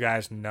let you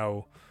guys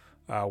know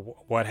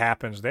what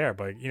happens there.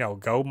 But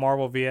go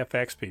Marvel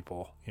VFX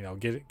people.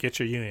 Get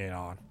your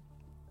union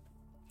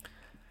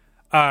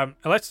on.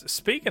 Let's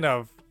speaking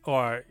of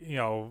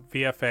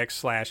VFX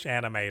slash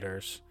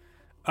animators.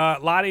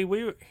 Lottie,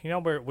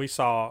 we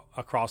saw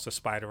Across the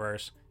Spider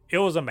Verse. It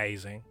was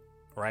amazing,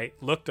 right?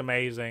 Looked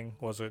amazing.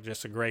 Was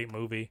just a great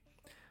movie.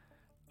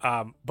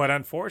 But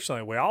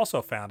unfortunately, we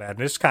also found out, and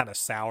this kind of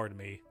soured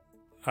me.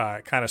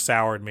 Kind of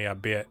soured me a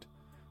bit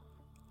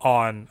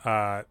on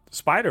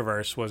Spider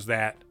Verse, was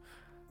that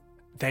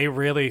they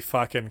really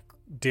fucking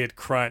did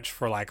crunch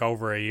for like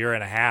over a year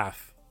and a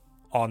half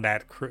on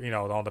that,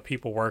 on the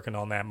people working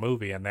on that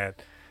movie, and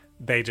that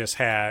they just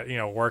had,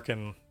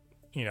 working,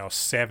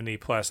 70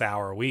 plus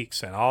hour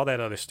weeks and all that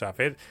other stuff.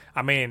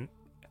 I mean,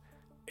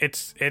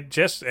 it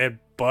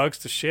bugs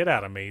the shit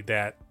out of me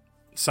that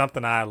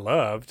something I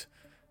loved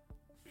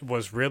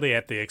was really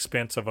at the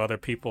expense of other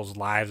people's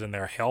lives and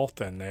their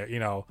health and their,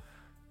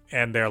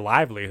 and their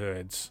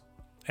livelihoods.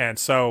 And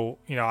so,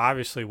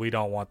 obviously we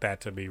don't want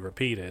that to be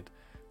repeated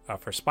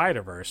for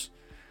Spider-Verse.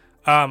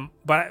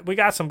 But we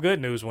got some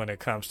good news when it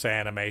comes to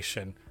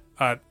animation.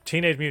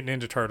 Teenage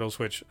Mutant Ninja Turtles,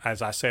 which,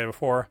 as I said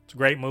before, it's a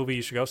great movie.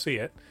 You should go see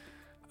it.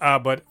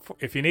 But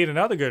if you need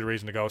another good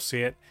reason to go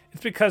see it,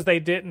 it's because they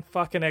didn't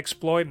fucking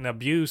exploit and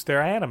abuse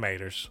their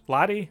animators.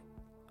 Lottie,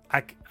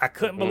 I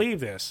couldn't believe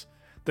this.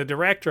 The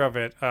director of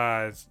it,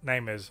 his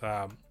name is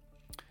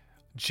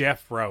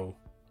Jeff Rowe.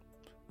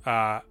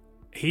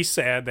 He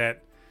said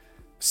that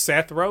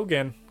Seth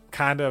Rogen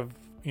kind of,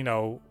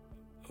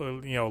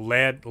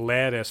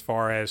 led as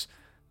far as,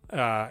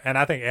 and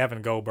I think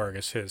Evan Goldberg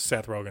is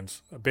Seth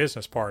Rogen's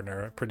business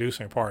partner,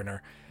 producing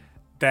partner,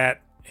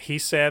 that he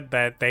said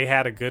that they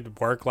had a good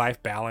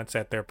work-life balance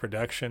at their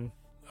production,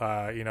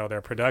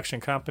 their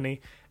production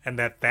company, and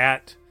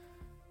that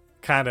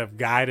kind of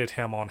guided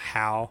him on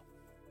how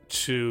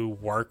to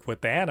work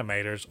with the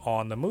animators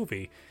on the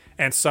movie.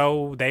 And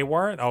so they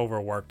weren't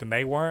overworked, and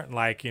they weren't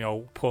like,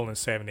 pulling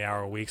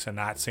 70-hour weeks and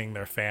not seeing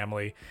their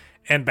family.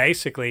 And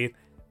basically,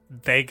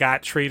 they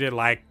got treated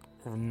like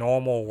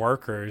normal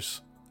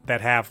workers that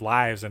have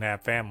lives and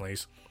have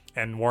families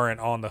and weren't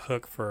on the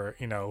hook for,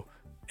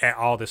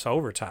 all this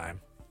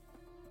overtime.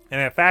 And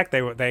in fact,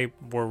 they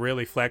were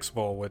really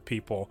flexible with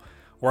people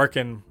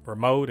working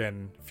remote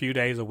and a few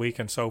days a week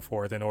and so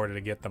forth in order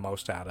to get the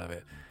most out of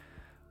it.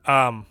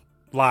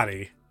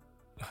 Lottie,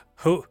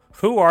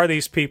 who are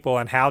these people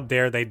and how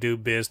dare they do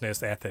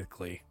business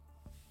ethically?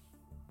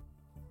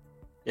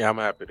 Yeah, I'm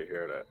happy to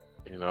hear that.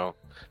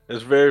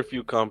 There's very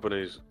few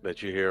companies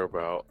that you hear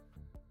about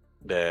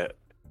that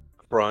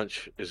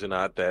crunch is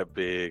not that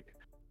big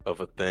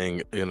of a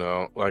thing.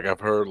 Like I've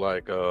heard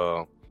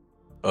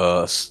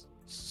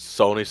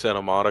Sony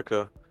Santa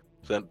Monica,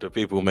 the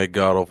people who make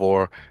God of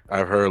War.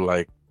 I've heard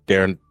like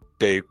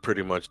they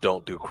pretty much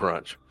don't do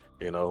crunch.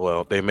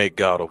 Well, they make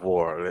God of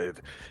War.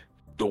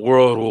 The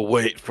world will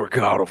wait for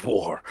God of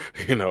War.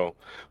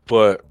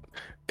 But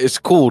it's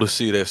cool to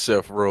see that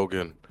Seth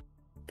Rogen,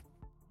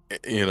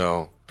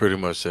 pretty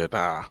much said,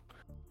 nah,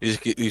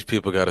 these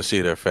people got to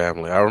see their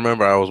family. I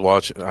remember I was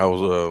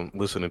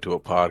listening to a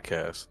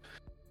podcast,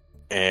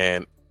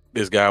 and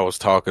this guy was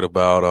talking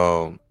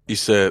about, he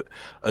said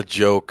a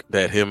joke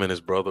that him and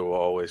his brother will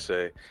always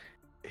say.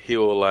 He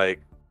will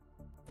like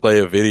play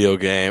a video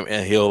game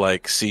and he'll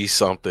like see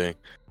something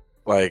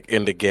like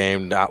in the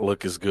game not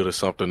look as good as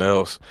something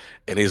else,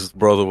 and his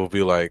brother will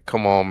be like,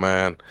 come on,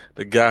 man,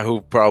 the guy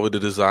who probably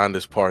designed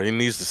this part, he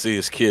needs to see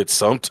his kids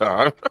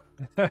sometime.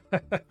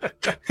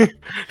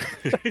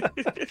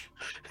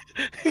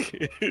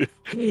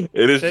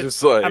 It is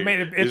just I like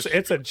mean,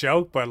 it's a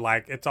joke, but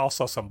like it's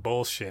also some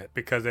bullshit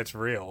because it's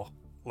real.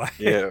 Like,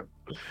 yeah,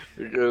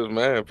 because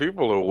man,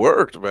 people are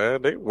worked,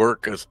 man. They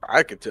work, because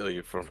I can tell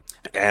you from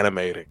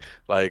animating.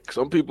 Like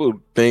some people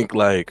think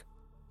like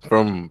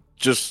from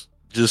just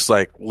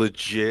like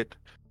legit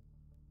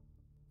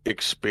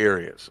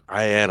experience.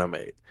 I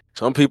animate.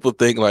 Some people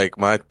think like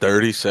my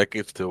 30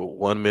 seconds to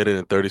 1 minute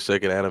and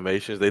 30-second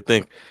animations, they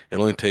think it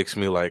only takes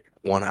me like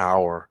 1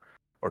 hour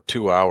or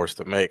 2 hours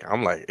to make.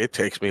 I'm like, it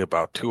takes me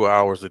about 2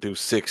 hours to do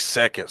 6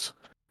 seconds.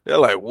 They're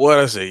like, what?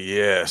 I say,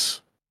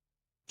 yes,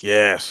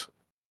 yes.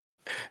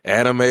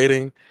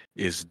 Animating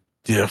is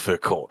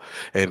difficult.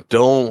 And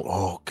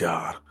oh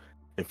God,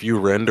 if you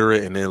render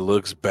it and it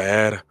looks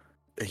bad,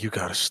 you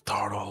got to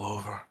start all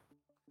over.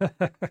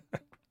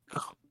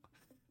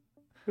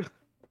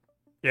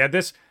 yeah,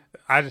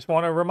 I just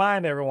want to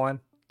remind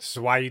everyone, this is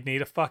why you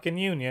need a fucking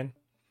union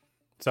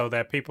so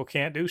that people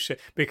can't do shit.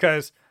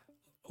 Because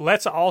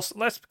let's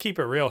keep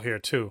it real here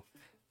too.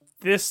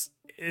 This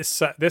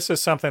is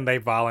something they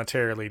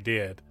voluntarily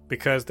did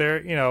because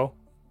they're,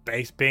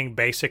 being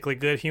basically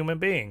good human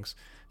beings,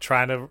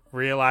 trying to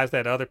realize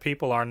that other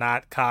people are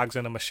not cogs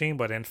in a machine,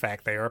 but in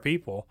fact they are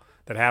people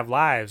that have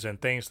lives and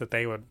things that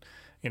they would,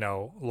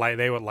 like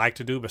they would like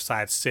to do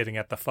besides sitting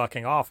at the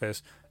fucking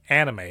office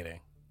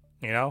animating.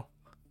 You know,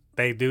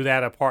 they do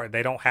that apart.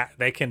 They don't have.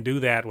 They can do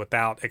that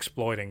without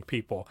exploiting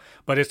people,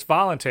 but it's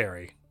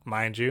voluntary,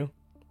 mind you.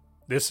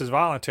 This is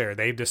voluntary.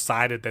 They've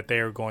decided that they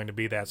are going to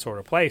be that sort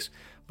of place,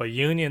 but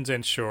unions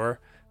ensure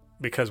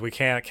because we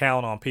can't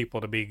count on people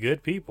to be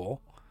good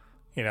people.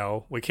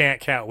 We can't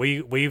count.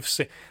 We've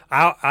seen.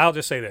 I'll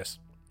just say this: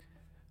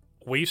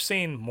 we've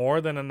seen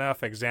more than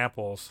enough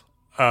examples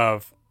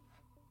of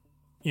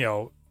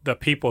the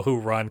people who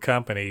run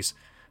companies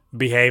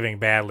behaving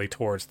badly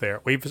towards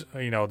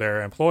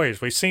their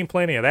employees. We've seen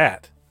plenty of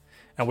that,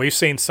 and we've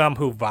seen some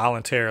who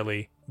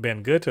voluntarily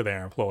been good to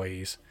their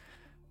employees.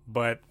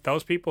 But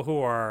those people who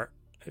are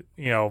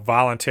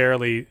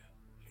voluntarily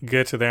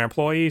good to their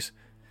employees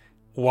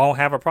won't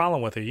have a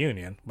problem with a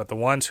union. But the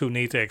ones who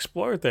need to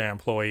exploit their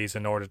employees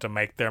in order to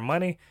make their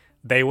money,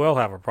 they will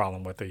have a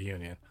problem with the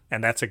union.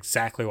 And that's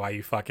exactly why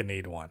you fucking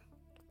need one.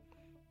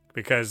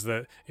 Because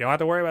you don't have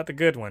to worry about the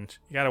good ones.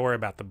 You got to worry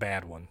about the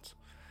bad ones.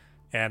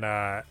 And,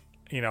 I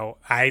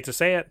hate to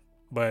say it,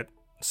 but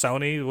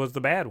Sony was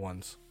the bad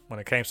ones when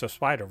it came to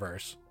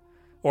Spider-Verse.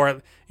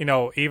 Or,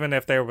 even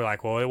if they were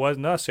like, well, it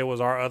wasn't us, it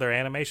was our other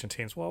animation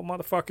teams. Well,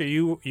 motherfucker,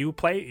 you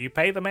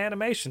pay them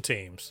animation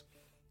teams.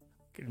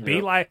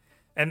 Be like,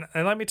 and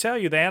let me tell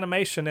you, the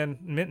animation in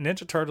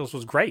Ninja Turtles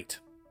was great.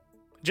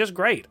 Just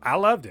great. I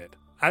loved it.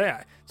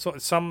 So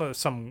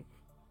some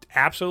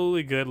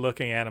absolutely good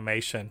looking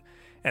animation,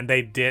 and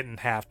they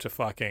didn't have to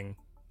fucking,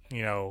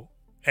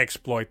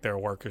 exploit their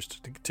workers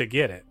to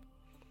get it.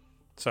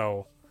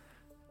 So,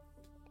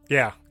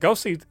 yeah, go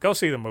see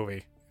the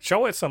movie.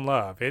 Show it some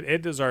love.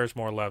 It deserves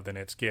more love than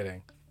it's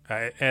getting.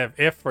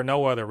 If for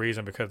no other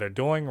reason, because they're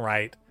doing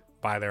right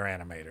by their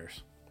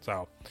animators.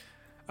 So,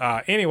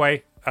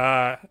 anyway,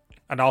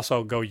 and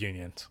also go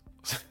unions.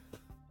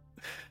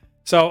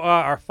 So,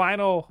 our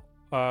final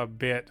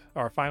bit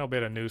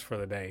of news for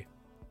the day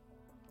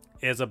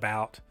is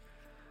about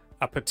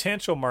a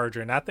potential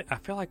merger, and I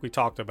feel like we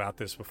talked about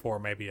this before,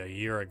 maybe a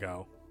year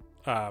ago,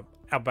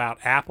 about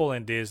Apple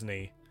and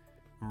Disney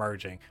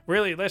merging.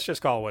 Really, let's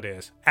just call it what it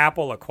is: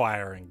 Apple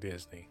acquiring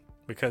Disney,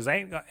 because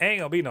ain't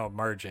gonna be no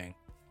merging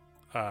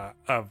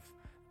of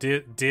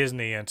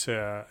Disney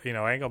into ain't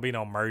gonna be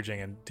no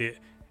merging, and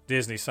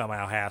Disney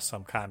somehow has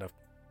some kind of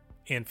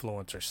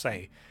influence or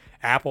say.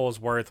 Apple's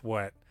worth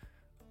what?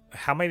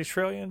 How many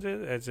trillions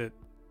is it?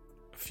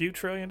 A few $1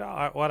 trillion?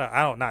 What?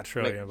 I don't, not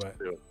trillion, but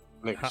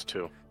I think it's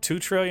two. $2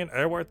 trillion.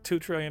 They're worth $2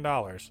 trillion,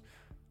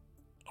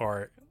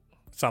 or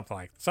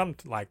something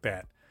like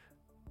that.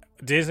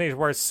 Disney's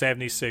worth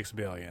 76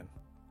 billion,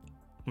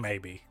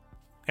 maybe,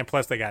 and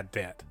plus they got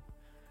debt.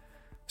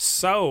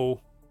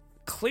 So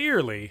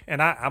clearly,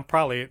 and I'm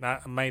probably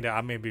not,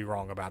 I may be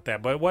wrong about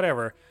that, but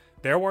whatever.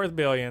 They're worth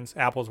billions.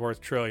 Apple's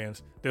worth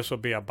trillions. This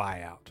would be a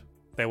buyout.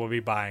 They will be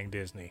buying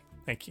Disney,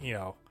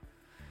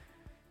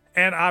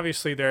 and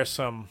obviously there's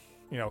some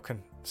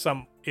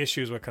some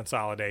issues with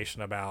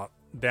consolidation about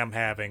them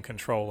having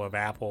control of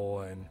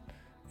Apple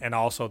and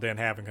also then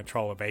having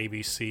control of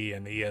ABC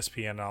and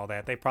ESPN and all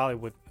that. They probably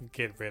would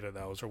get rid of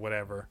those or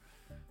whatever.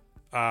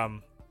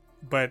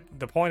 But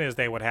the point is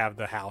they would have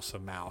the House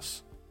of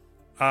Mouse.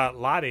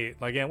 Lottie,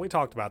 again, we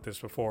talked about this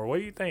before. What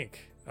do you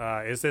think?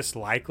 Is this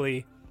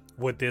likely?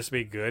 Would this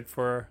be good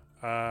for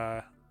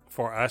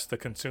us, the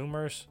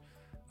consumers?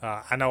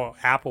 I know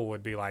Apple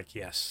would be like,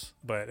 yes.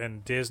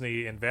 And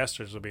Disney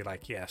investors would be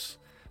like, yes.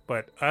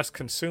 But us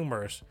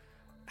consumers,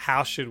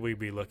 how should we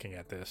be looking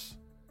at this?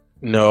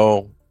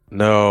 No,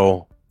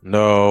 no,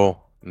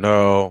 no,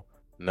 no,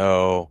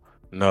 no,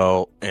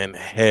 no, and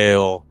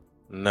hell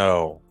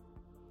no.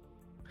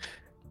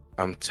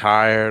 I'm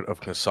tired of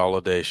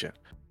consolidation.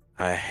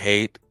 I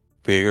hate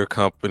bigger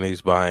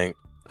companies buying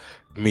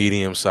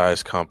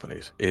medium-sized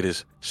companies. It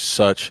is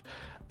such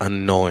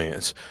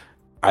annoyance.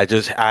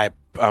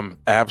 I'm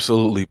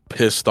absolutely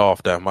pissed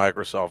off that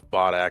Microsoft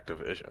bought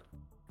Activision.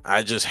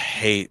 I just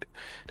hate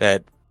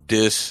that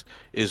this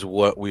is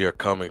what we are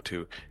coming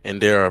to.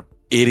 And there are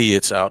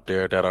idiots out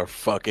there that are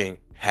fucking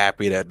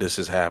happy that this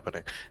is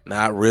happening,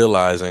 not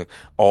realizing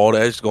all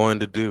that's going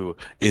to do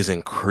is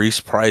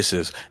increase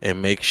prices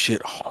and make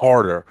shit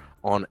harder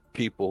on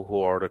people who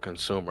are the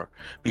consumer.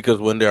 Because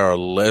when there are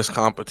less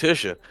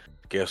competition,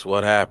 guess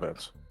what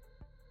happens?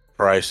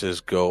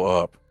 Prices go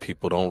up.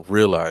 People don't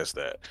realize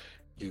that.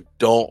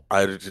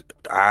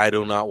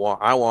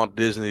 I want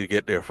Disney to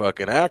get their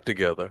fucking act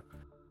together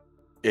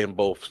in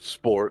both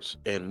sports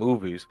and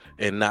movies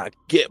and not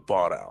get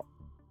bought out.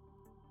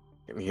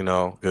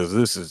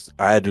 Because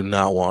I do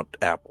not want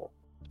Apple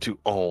to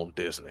own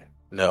Disney.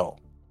 No.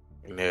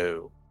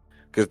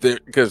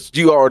 Because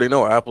you already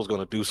know Apple's going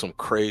to do some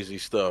crazy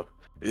stuff.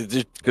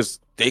 Because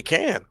they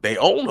can. They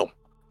own them.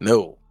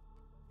 No.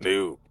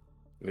 Do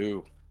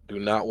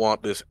not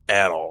want this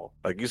at all.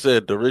 Like you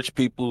said, the rich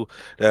people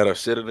that are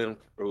sitting in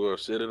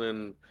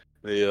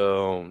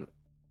the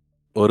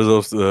what are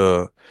those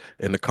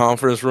in the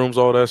conference rooms,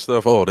 all that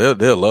stuff. Oh,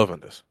 they're loving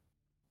this.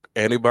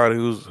 Anybody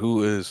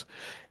who is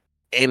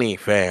any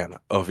fan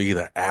of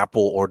either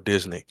Apple or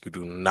Disney, you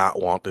do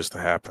not want this to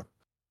happen.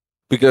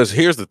 Because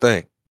here's the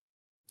thing.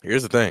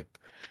 Here's the thing.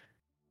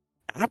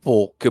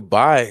 Apple could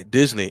buy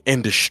Disney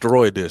and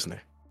destroy Disney.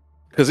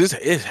 Because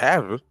it's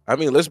happened. I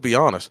mean, let's be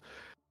honest.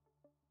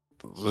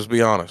 Let's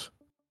be honest.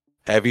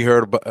 Have you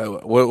heard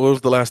about what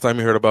was the last time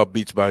you heard about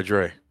Beats by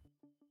Dre?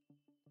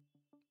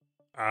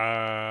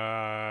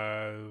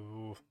 Uh,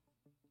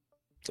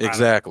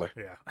 Exactly.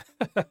 yeah.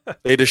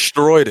 They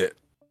destroyed it.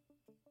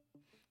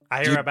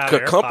 I hear about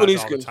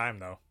companies AirPods all the time,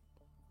 though.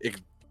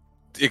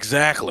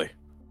 Exactly.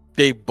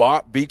 They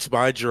bought Beats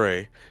by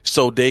Dre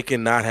so they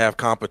cannot have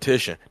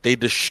competition. They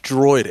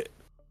destroyed it.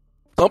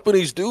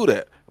 Companies do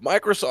that.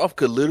 Microsoft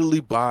could literally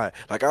buy,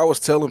 like I was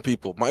telling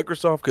people,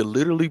 Microsoft could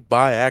literally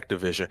buy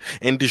Activision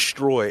and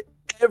destroy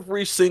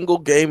every single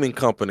gaming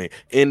company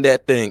in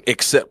that thing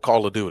except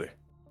Call of Duty.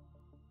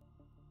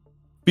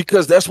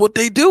 Because that's what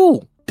they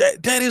do.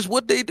 That is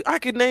what they do. I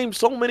can name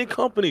so many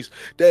companies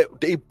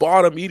that they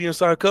bought a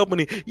medium-sized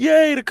company.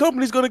 Yay, the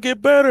company's gonna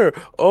get better.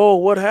 Oh,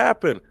 what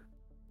happened?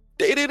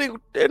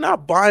 They're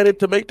not buying it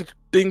to make the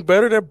thing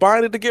better. They're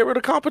buying it to get rid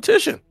of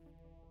competition.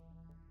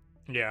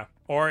 Yeah.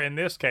 Or in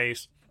this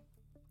case,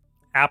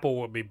 Apple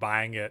would be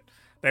buying it.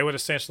 They would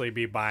essentially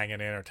be buying an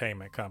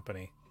entertainment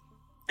company.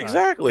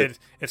 Exactly.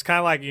 It's kind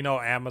of like,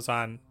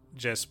 Amazon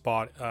just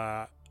bought.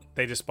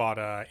 They just bought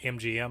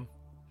MGM.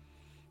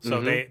 So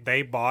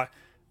they bought.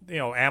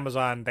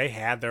 Amazon. They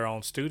had their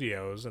own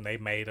studios and they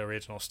made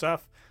original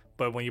stuff.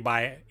 But when you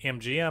buy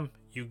MGM,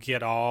 you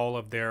get all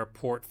of their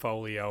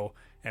portfolio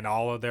and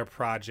all of their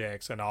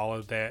projects and all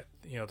of that,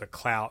 the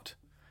clout,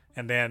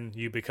 and then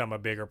you become a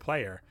bigger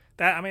player.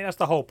 That's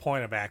the whole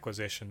point of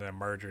acquisition and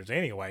mergers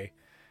anyway.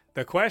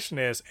 The question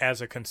is,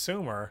 as a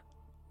consumer,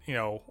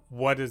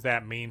 what does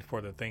that mean for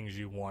the things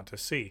you want to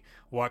see?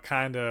 What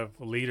kind of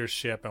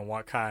leadership and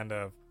what kind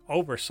of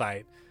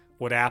oversight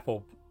would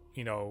Apple,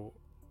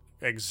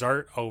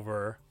 exert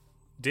over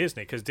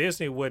Disney? Because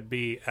Disney would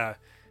be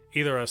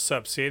either a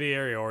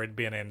subsidiary or it'd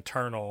be an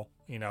internal,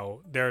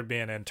 there would be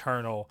an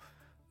internal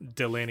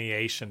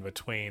delineation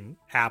between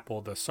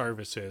Apple, the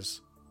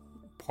services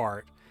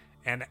part,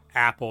 and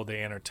Apple, the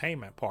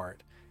entertainment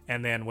part.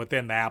 And then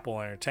within the Apple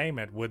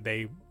Entertainment, would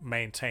they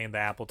maintain the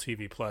Apple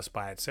TV Plus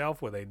by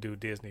itself? Would they do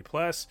Disney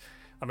Plus?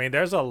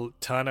 There's a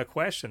ton of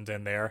questions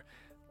in there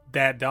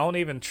that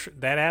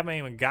that haven't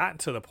even gotten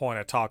to the point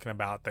of talking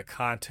about the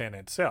content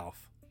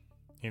itself.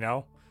 And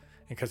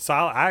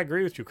I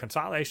agree with you.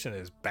 Consolidation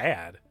is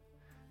bad.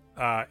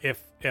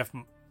 If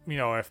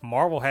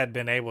Marvel had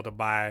been able to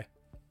buy,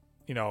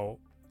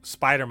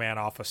 Spider-Man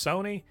off of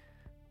Sony,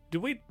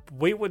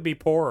 we would be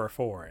poorer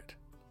for it.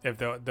 If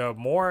the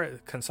more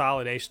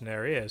consolidation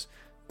there is,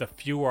 the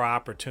fewer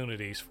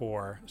opportunities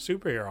for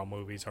superhero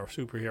movies or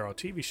superhero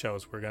TV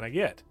shows we're gonna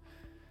get.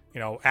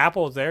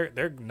 Apple,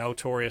 they're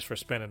notorious for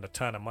spending a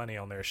ton of money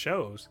on their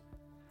shows,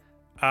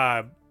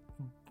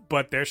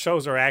 but their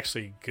shows are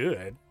actually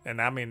good.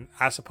 And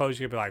I suppose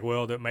you'd be like,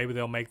 well, maybe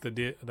they'll make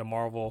the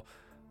Marvel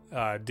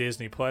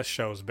Disney Plus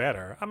shows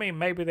better.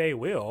 Maybe they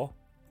will,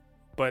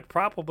 but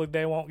probably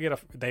they won't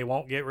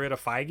get rid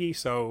of Feige.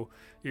 So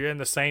you're in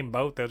the same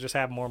boat. They'll just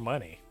have more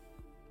money.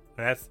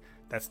 That's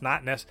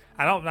not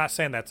I'm not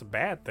saying that's a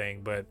bad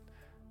thing, but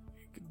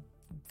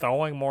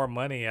throwing more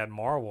money at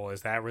Marvel,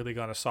 is that really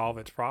going to solve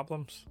its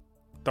problems?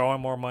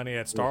 Throwing more money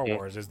at Star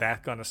Wars, is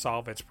that going to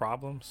solve its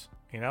problems?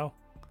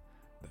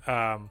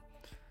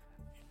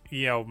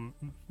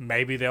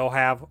 Maybe they'll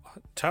have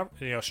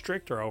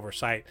stricter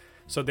oversight.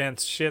 So then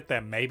shit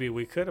that maybe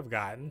we could have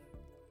gotten,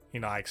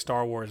 like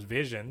Star Wars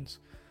Visions,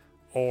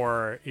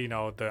 or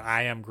the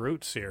I Am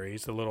Groot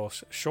series, the little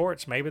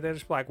shorts. Maybe they're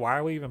just like, why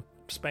are we even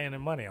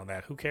spending money on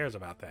that? Who cares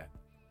about that?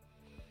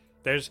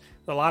 There's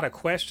a lot of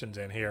questions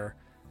in here,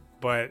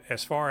 but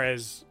as far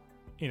as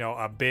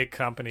a big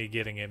company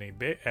getting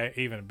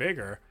even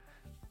bigger,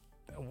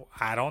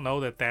 I don't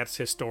know that that's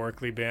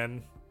historically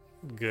been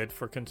good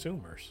for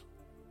consumers.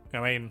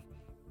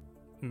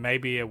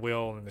 Maybe it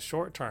will in the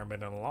short term,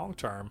 but in the long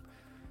term,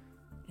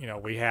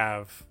 we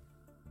have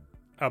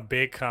a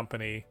big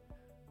company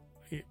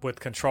with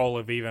control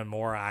of even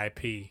more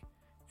IP,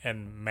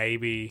 and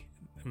maybe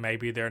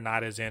they're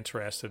not as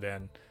interested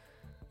in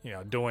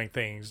doing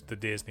things the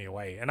Disney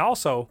way. And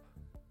also,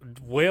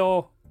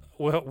 will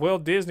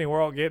Disney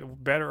World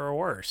get better or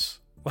worse?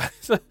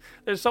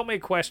 There's so many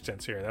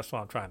questions here. That's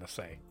what I'm trying to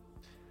say.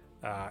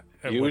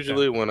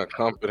 Usually when a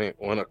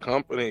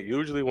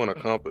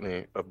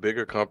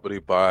bigger company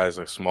buys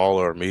a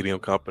smaller or medium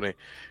company,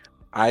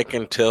 I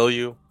can tell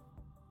you,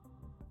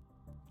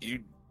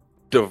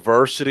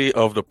 diversity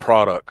of the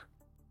product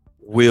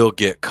will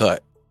get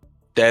cut.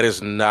 That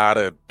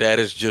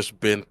has just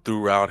been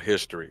throughout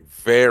history.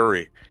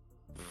 Very,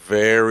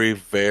 very,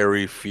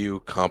 very few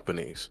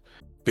companies.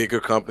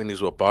 Bigger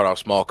companies will bought out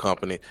small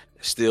company,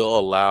 still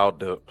allowed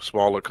the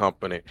smaller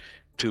company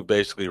to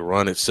basically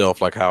run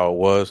itself like how it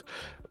was.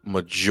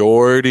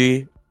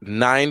 Majority,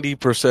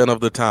 90%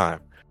 of the time,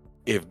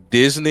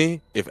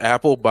 if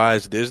Apple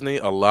buys Disney,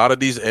 a lot of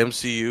these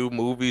MCU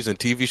movies and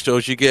TV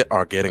shows you get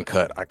are getting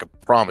cut. I can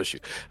promise you.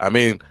 I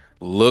mean,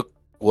 look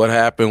what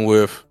happened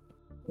with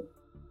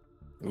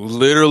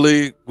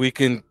literally, we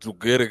can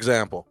good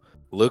example.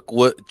 Look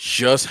what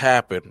just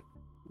happened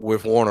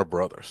with Warner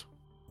Brothers.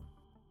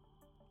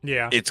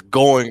 Yeah. It's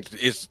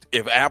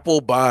if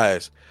Apple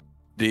buys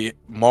the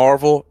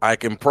Marvel, I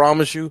can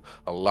promise you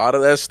a lot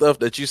of that stuff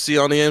that you see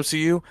on the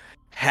MCU,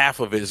 half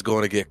of it is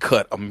going to get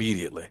cut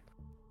immediately.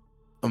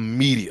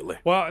 Immediately.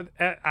 Well,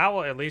 I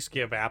will at least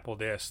give Apple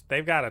this.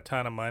 They've got a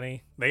ton of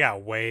money. They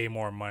got way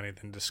more money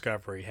than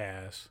Discovery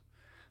has.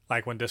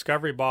 Like when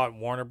Discovery bought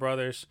Warner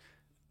Brothers,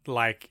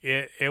 like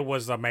it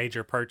was a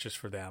major purchase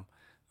for them.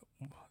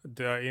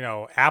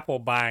 Apple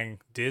buying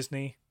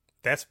Disney,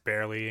 that's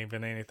barely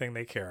even anything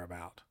they care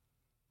about.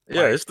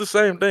 Yeah, it's the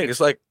same thing.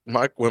 It's like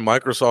when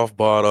Microsoft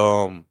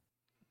bought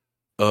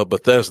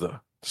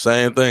Bethesda.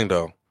 Same thing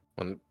though.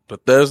 When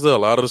Bethesda, a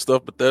lot of the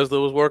stuff Bethesda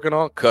was working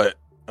on, cut.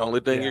 Only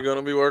thing you're going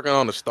to be working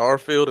on is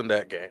Starfield and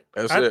that game.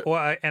 That's it.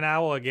 Well, and I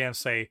will again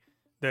say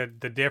the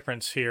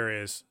difference here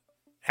is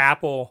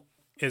Apple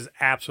is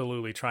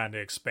absolutely trying to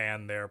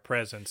expand their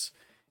presence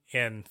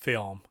in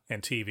film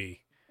and TV.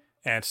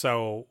 And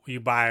so you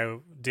buy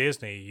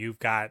Disney, you've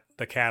got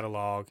the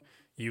catalog,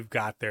 you've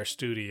got their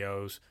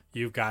studios,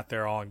 you've got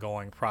their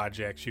ongoing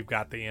projects, you've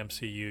got the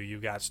MCU,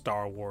 you've got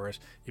Star Wars,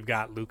 you've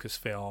got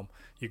Lucasfilm,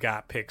 you've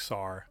got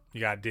Pixar,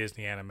 you got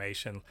Disney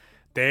Animation.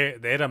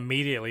 It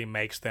immediately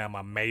makes them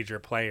a major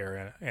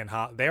player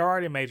they're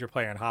already a major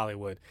player in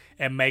Hollywood,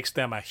 and makes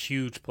them a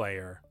huge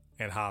player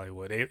in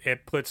Hollywood.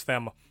 It puts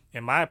them,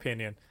 in my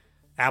opinion,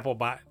 Apple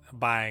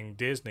buying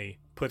Disney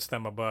puts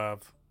them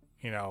above,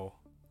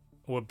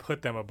 would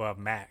put them above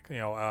Mac,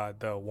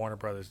 the Warner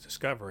Brothers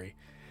Discovery,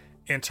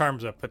 in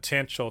terms of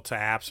potential to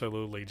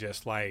absolutely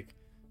just like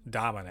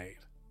dominate.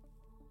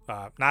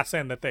 Not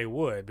saying that they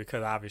would,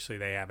 because obviously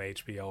they have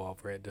HBO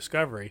over at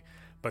Discovery,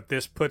 but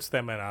this puts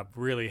them in a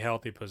really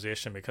healthy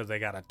position because they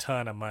got a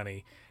ton of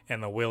money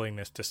and the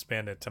willingness to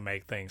spend it to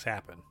make things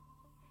happen.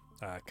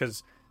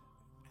 Because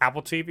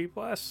Apple TV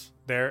Plus,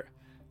 I'm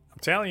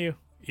telling you,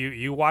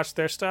 you watch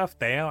their stuff,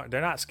 they're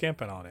not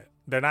skimping on it.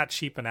 They're not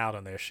cheaping out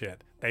on their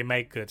shit. They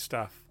make good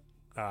stuff.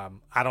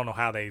 I don't know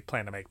how they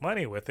plan to make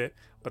money with it,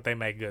 but they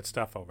make good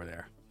stuff over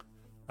there.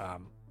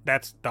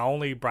 That's the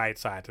only bright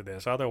side to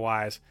this.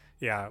 Otherwise,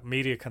 yeah,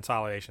 media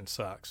consolidation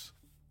sucks.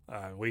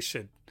 We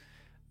should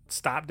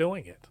stop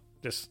doing it.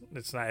 Just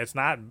it's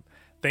not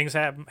things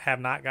have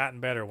not gotten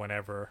better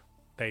whenever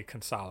they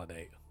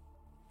consolidate.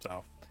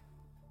 So,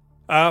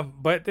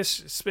 but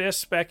this is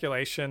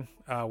speculation.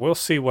 We'll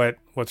see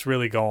what's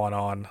really going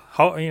on.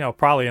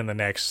 Probably in the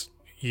next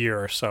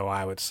year or so,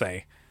 I would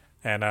say,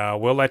 and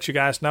we'll let you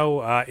guys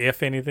know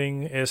if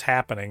anything is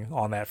happening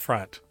on that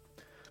front.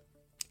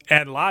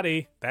 And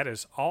Lottie, that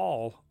is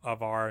all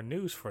of our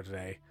news for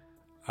today.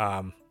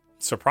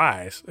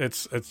 Surprise!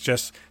 It's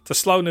a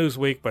slow news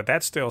week, but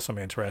that's still some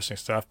interesting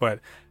stuff. But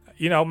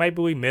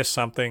maybe we missed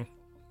something,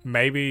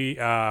 maybe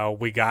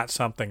we got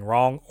something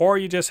wrong, or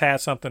you just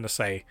had something to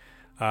say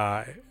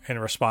in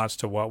response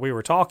to what we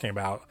were talking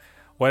about.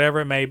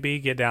 Whatever it may be,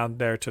 get down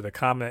there to the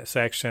comment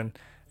section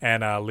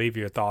and leave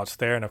your thoughts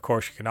there. And of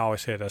course, you can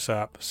always hit us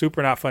up,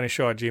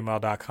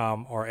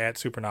 supernotfunnyshow@gmail.com or at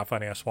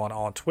supernotfunnys1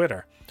 on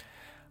Twitter.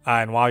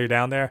 And while you're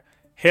down there,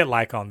 hit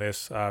like on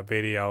this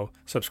video,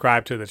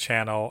 subscribe to the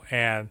channel,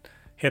 and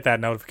hit that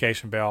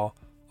notification bell.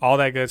 All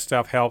that good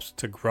stuff helps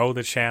to grow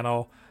the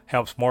channel,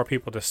 helps more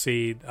people to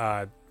see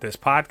this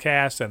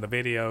podcast and the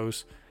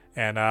videos,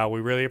 and we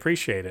really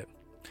appreciate it.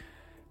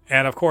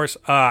 And of course,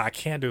 I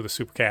can't do the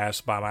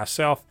Supercast by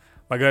myself.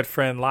 My good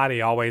friend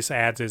Lottie always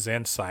adds his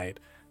insight.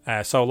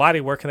 So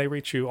Lottie, where can they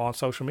reach you on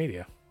social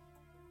media?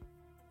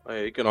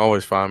 Hey, you can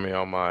always find me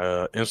on my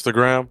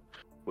Instagram,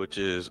 which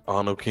is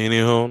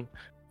Anukinihun.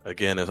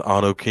 Again, it's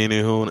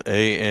Anukinihun,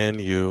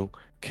 ANUKINIHUN,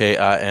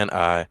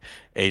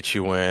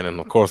 and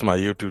of course my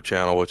YouTube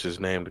channel, which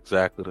is named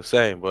exactly the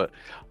same, but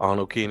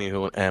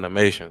Anukinihun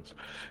Animations.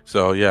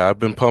 So yeah, I've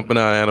been pumping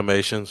out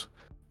animations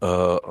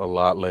a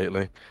lot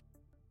lately.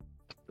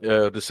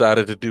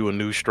 Decided to do a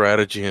new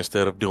strategy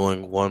instead of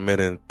doing 1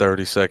 minute and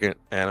 30-second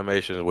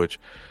animations, which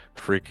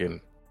freaking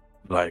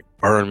like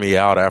burn me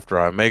out after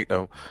I make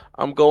them.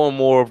 I'm going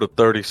more of the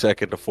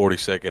 30-second to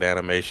 40-second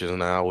animations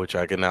now, which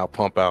I can now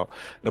pump out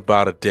in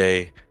about a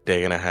day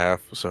and a half.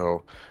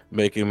 So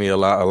making me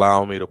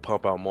allowing me to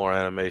pump out more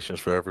animations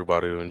for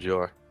everybody to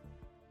enjoy.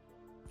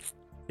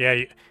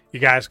 Yeah, you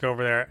guys go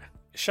over there,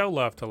 show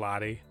love to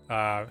Lottie.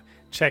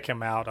 Check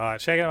him out.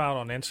 Check him out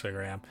on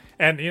Instagram.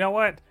 And you know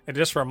what? It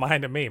just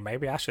reminded me.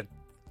 Maybe I should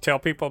tell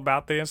people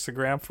about the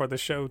Instagram for the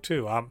show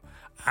too.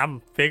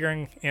 I'm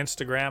figuring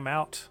Instagram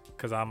out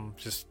because I'm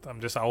just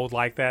old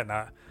like that, and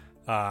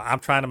I'm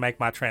trying to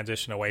make my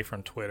transition away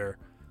from Twitter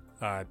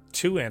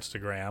to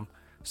Instagram.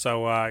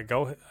 So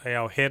go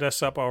hit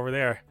us up over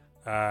there.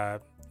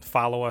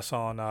 Follow us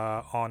on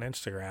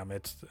Instagram.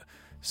 It's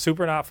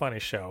Super Not Funny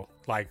Show.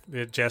 Like,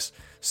 it just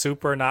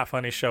Super Not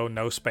Funny Show,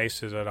 no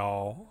spaces at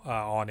all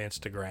on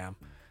Instagram.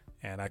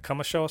 And come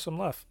and show us some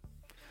love.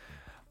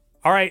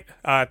 All right.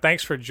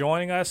 Thanks for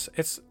joining us.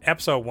 It's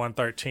episode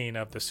 113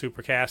 of the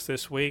Supercast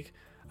this week.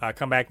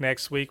 Come back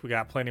next week. We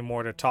got plenty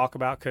more to talk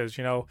about because,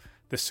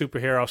 the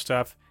superhero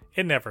stuff,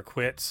 it never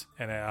quits.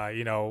 And,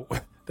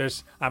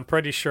 I'm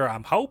pretty sure,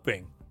 I'm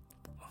hoping,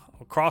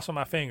 crossing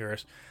my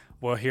fingers,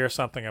 we'll hear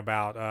something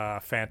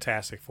about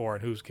Fantastic Four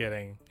and who's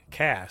getting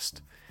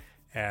cast.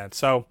 And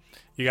so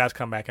you guys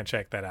come back and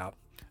check that out.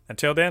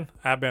 Until then,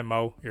 I've been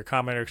Mo, your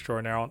commenter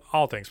extraordinaire on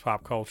all things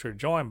pop culture,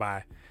 joined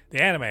by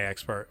the anime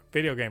expert,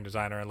 video game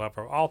designer, and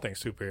lover of all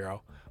things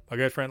superhero, my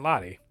good friend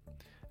Lottie.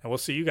 And we'll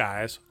see you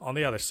guys on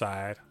the other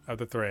side of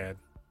the thread.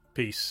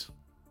 Peace.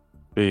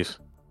 Peace.